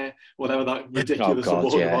of the year, whatever that ridiculous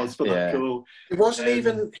award was for that goal. It wasn't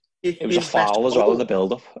even... It was a foul as well in the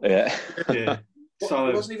build-up. Yeah.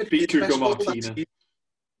 Salah beat Cuco Martina.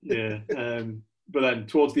 Yeah. But then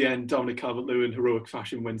towards the end, Dominic Calvert-Lewin in heroic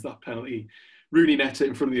fashion wins that penalty. Rooney nets it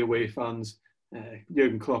in front of the away fans.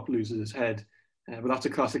 Jurgen Klopp loses his head. But that's a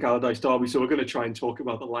classic Allardyce derby, so we're going to try and talk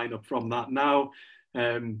about the lineup from that now.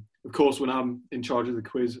 Of course, when I'm in charge of the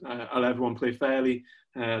quiz, I let everyone play fairly.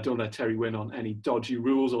 I don't let Terry win on any dodgy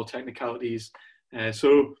rules or technicalities.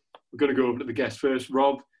 So we're going to go over to the guest first.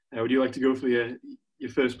 Rob, would you like to go for your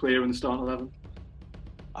first player in the starting 11?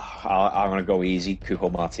 I'm going to go easy.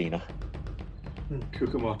 Cuco Martina.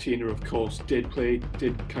 Cuco Martina, of course, did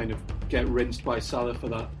kind of get rinsed by Salah for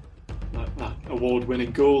that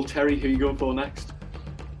award-winning goal. Terry, who are you going for next?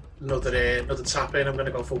 Another tap in. I'm going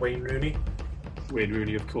to go for Wayne Rooney. Wayne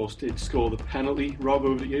Rooney, of course, did score the penalty. Rob,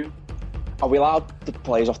 over to you. Are we allowed the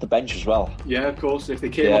players off the bench as well? Yeah, of course. If they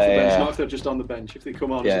came off the bench, not if they're just on the bench. If they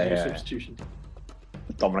come on as a substitution.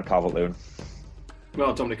 Dominic Calvert-Lewin.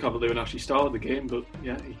 Well, Dominic Calvert-Lewin actually started the game, but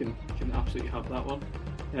yeah, he can absolutely have that one.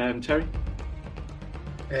 Terry?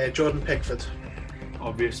 Jordan Pickford.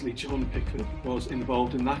 Obviously, Jordan Pickford was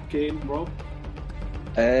involved in that game. Rob?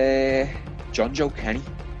 John Joe Kenny.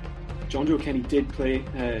 John Joe Kenny did play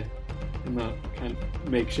in that kind of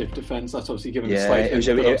makeshift defence. That's obviously given a slight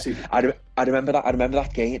hint. I remember that. I remember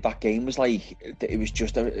that game. That game was like it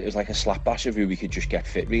was like a slap bash of who we could just get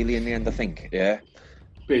fit. Really, in the end, I think. Yeah.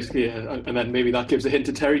 Basically, and then maybe that gives a hint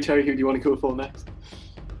to Terry. Terry, who do you want to go for next?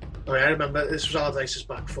 I remember this was Allardyce's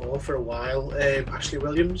back four for a while. Ashley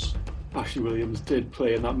Williams. Ashley Williams did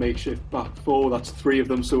play in that makeshift back four. That's 3 of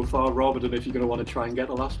them so far. Rob, I don't know if you're going to want to try and get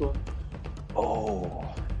the last one.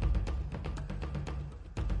 Oh.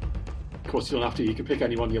 Of course, you don't have to. You can pick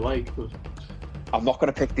anyone you like. But I'm not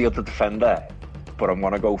going to pick the other defender, but I'm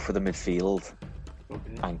going to go for the midfield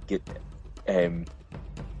and get the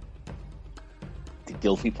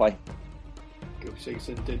Gylfi play. Gylfi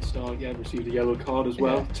Sigurdsson did start. Yeah, received a yellow card as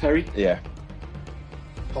well. Terry. Yeah.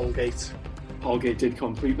 Holgate did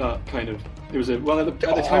complete that kind of. It was at the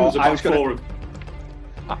time it was a back four.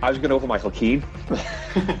 I was going to go for Michael Keane.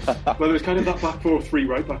 Well, it was kind of that back four of 3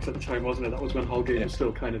 right backs at the time, wasn't it? That was when Holgate was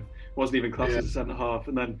still kind of wasn't even classed as a centre half,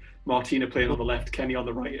 and then Martina playing on the left, Kenny on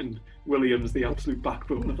the right, and Williams the absolute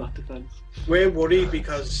backbone of that defence. We're worried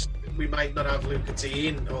because we might not have Luca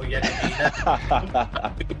Dean or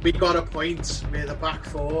Yedina. We got a point with a back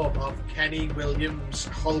four of Kenny, Williams,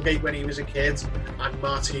 Holgate when he was a kid, and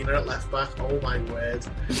Martina at left back. Oh my word!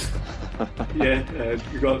 Yeah,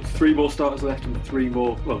 we've got 3 more starters left and 3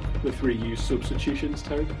 more. Well, the 3 used substitutions.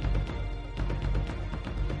 Terry.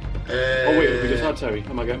 Oh wait, we just had Terry.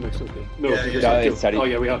 Am I getting mixed up here? No, it's Terry. Oh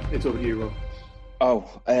yeah, we have. It's over to you, Rob.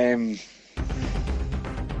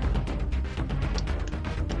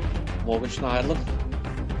 Morgan Schneiderlin.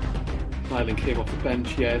 Schneiderlin came off the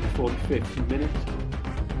bench, the 45th minute.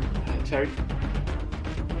 Terry.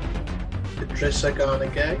 Idrissa Gana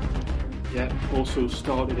Gueye. Yeah, also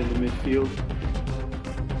started in the midfield.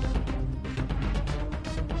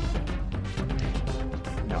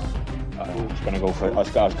 I was going to go for. I'm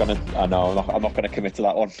not going to commit to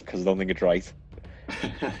that one because I don't think it's right.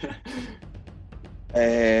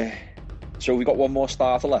 So we got 1 more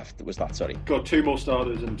starter left. Was that sorry? Got 2 more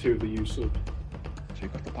starters and 2 of the used subs. So we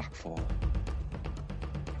got the back 4.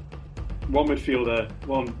 1 midfielder,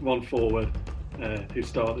 one forward who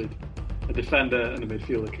started, a defender and a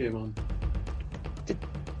midfielder came on.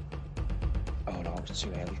 Oh no, it was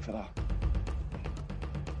too early for that.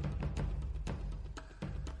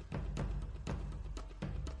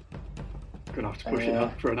 Gonna have to push it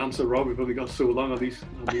out for an answer, Rob. We've only got so long on these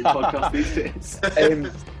podcasts these days.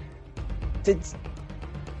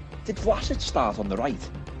 Did Vlasic start on the right?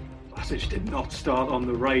 Vlasic did not start on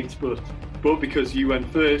the right, but because you went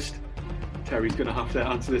first, Terry's going to have to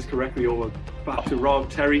answer this correctly, or we're back to Rob.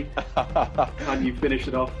 Terry, can you finish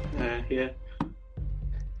it off here?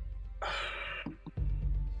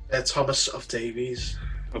 Thomas of Davies.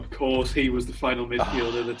 Of course, he was the final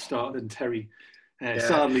midfielder that started, and Terry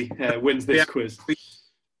sadly wins this quiz.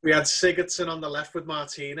 We had Sigurdsson on the left with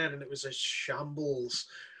Martina, and it was a shambles.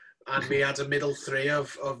 And we had a middle 3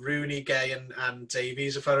 of Rooney, Gueye, and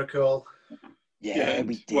Davies, if I recall. Yeah,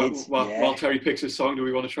 we did. While Terry picks his song, do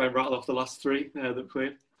we want to try and rattle off the last 3 that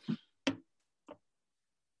played?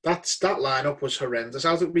 That lineup was horrendous.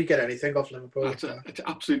 How did we get anything off Liverpool? It's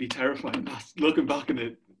absolutely terrifying. Looking back on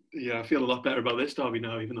it, I feel a lot better about this derby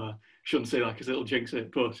now, even though I shouldn't say that because it'll jinx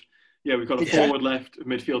it. But yeah, we've got a forward left, a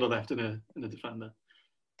midfielder left, and a defender.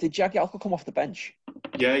 Did Jagielka come off the bench?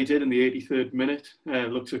 Yeah, he did in the 83rd minute.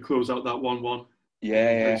 Looked to close out that 1-1.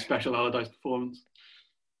 Yeah. Special Allardyce performance.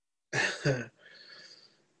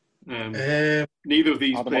 Neither of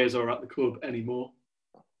these players are at the club anymore.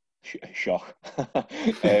 Shock.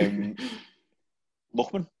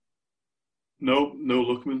 Lookman? No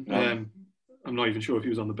Lookman. No. I'm not even sure if he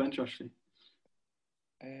was on the bench, actually.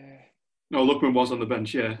 No, Lookman was on the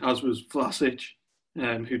bench, yeah, as was Vlasic,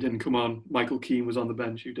 who didn't come on. Michael Keane was on the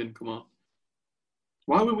bench, who didn't come on.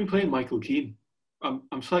 Why weren't we playing Michael Keane?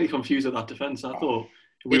 I'm slightly confused at that defence. I thought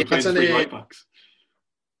we were playing 3 right backs.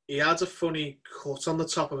 He had a funny cut on the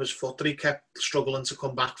top of his foot that he kept struggling to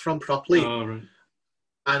come back from properly. Oh, right.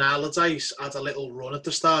 And Allardyce had a little run at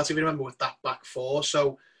the start, if you remember, with that back four.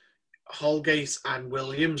 So Holgate and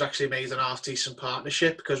Williams actually made an half-decent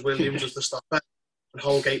partnership because Williams was the stopper and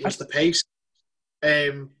Holgate was the pace.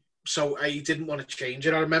 So he didn't want to change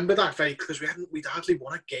it. I remember that very because we'd hardly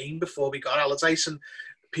won a game before we got Allardyce, and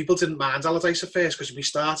people didn't mind Allardyce at first because we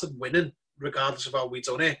started winning regardless of how we'd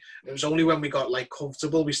done it. It was only when we got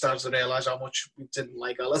comfortable we started to realise how much we didn't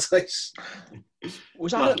like Allardyce.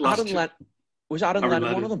 Was Aaron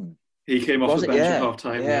Lennon one of them? He came off the bench at half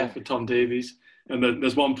time for Tom Davies. And then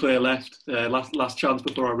there's one player left. Last chance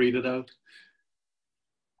before I read it out.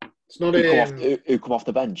 It's not who come off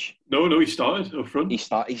the bench? No, he started up front. He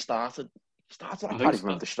started. I can't even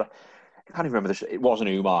remember the. It wasn't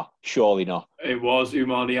Umar. Surely not. It was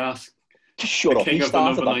Umar Niasse. Just shut up. He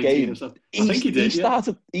started that game. I think he did.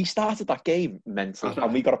 He started that game mentally,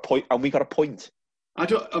 and we got a point. I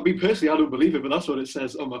don't believe it, but that's what it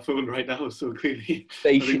says on my phone right now. So clearly,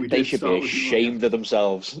 they should be ashamed of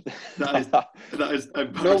themselves. That is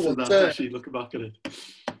embarrassing. Actually, looking back at it.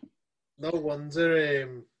 No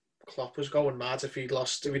wonder Klopp was going mad if he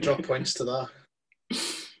dropped points to that.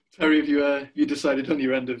 Terry, have you decided on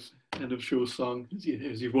your end of show song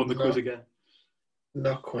as you've won the quiz again?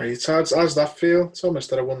 Not quite. How's that feel? It's almost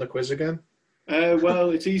that I won the quiz again.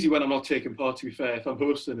 Well, it's easy when I'm not taking part, to be fair. If I'm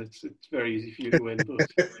hosting, it's very easy for you to win. But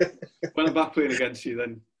when I'm back playing against you,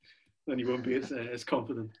 then you won't be as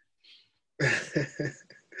confident.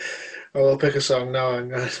 I'll pick a song now.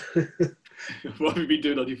 Hang on. What have you been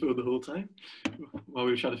doing on your phone the whole time? While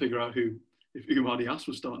we were trying to figure out if Umar Niasse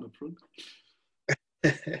was starting up front.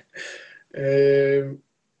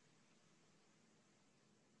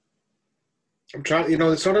 I'm trying,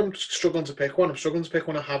 it's not I'm struggling to pick one. I'm struggling to pick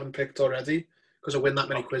one I haven't picked already because I win that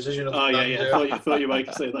many quizzes. Oh, yeah. I thought you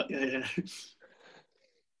might say that. Yeah.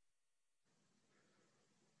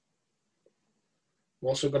 I'm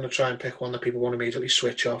also going to try and pick one that people won't immediately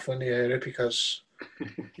switch off when they hear it because...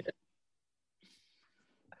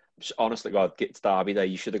 Honestly, God, it's Derby Day.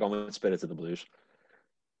 You should have gone with Spirit of the Blues.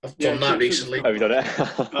 I've done that recently. Have you done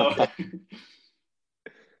it?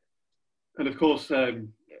 And of course...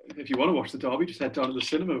 if you want to watch the derby, just head down to the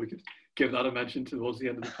cinema. We could give that a mention towards the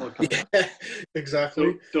end of the podcast. Yeah,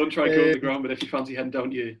 exactly. Don't try to go on the ground, but if you fancy heading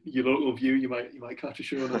down to your local view, you might catch a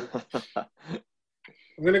show.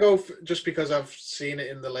 I'm going to go just because I've seen it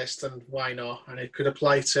in the list, and why not? And it could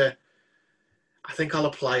apply to. I think I'll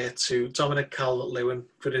apply it to Dominic Calvert-Lewin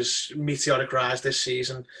for his meteoric rise this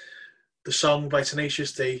season. The song by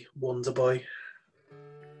Tenacious D, Wonder Boy.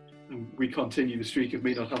 And we continue the streak of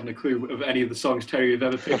me not having a clue of any of the songs Terry have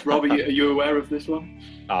ever picked. Rob, are you aware of this one?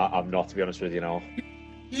 I'm not, to be honest with you, no.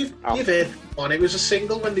 You've heard one. It was a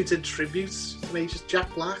single when they did tributes to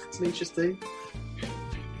Jack Black, Tenacious D.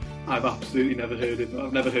 I've absolutely never heard it.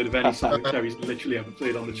 I've never heard of any song that Terry's literally ever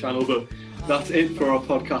played on the channel. But that's it for our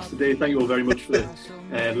podcast today. Thank you all very much for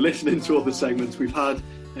listening to all the segments we've had.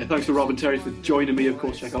 Thanks to Rob and Terry for joining me. Of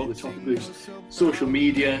course, check out the Top of Blues social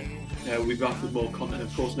media. We'll be back with more content,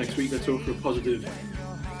 of course, next week. Let's hope for a positive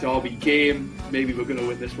derby game. Maybe we're going to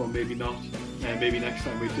win this one, maybe not. Maybe next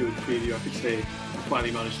time we do a preview, I could say I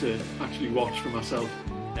finally managed to actually watch for myself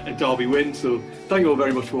a derby win. So thank you all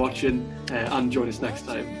very much for watching and join us next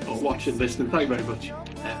time. Or watching, listening. Thank you very much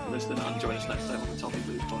for listening and join us next time on the Top of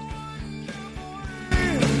Blues podcast.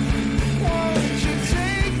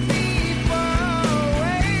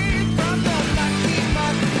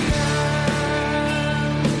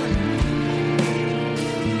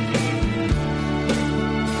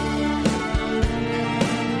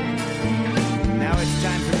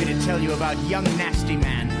 Tell you about young Nasty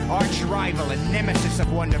Man, arch rival and nemesis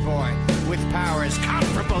of Wonder Boy, with powers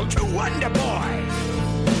comparable to Wonder Boy.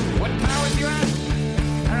 What powers, you ask?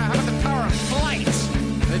 I don't know, how about the power of flight?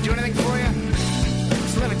 Does it do anything for you?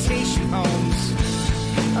 It's levitation, Holmes.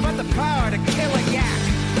 How about the power to kill a yak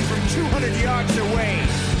from 200 yards away?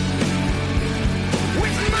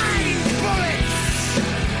 With mind bullets!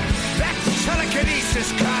 That's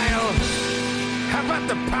telekinesis, Kyle. How about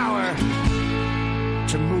the power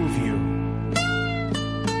to move you?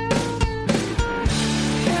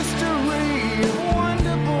 History of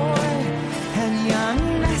Wonder Boy and young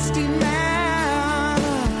Nasty Man.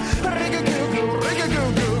 Rig-a-goo-goo,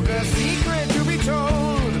 rig-a-goo-goo, a secret to be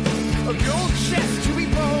told, a gold chest to be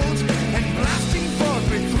bold, and blasting forth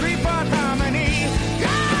with three-part harmony.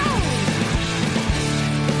 Go!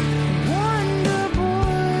 Wonder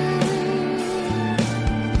Boy,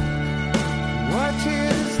 what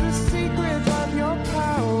is the secret of your power?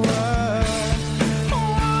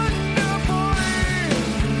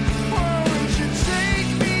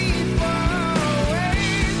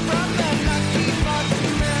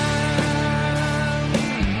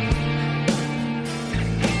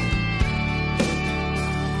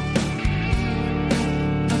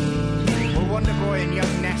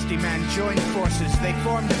 forces, they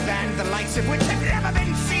formed a band the likes of which have never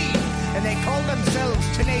been seen, and they call themselves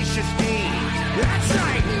Tenacious D. That's right.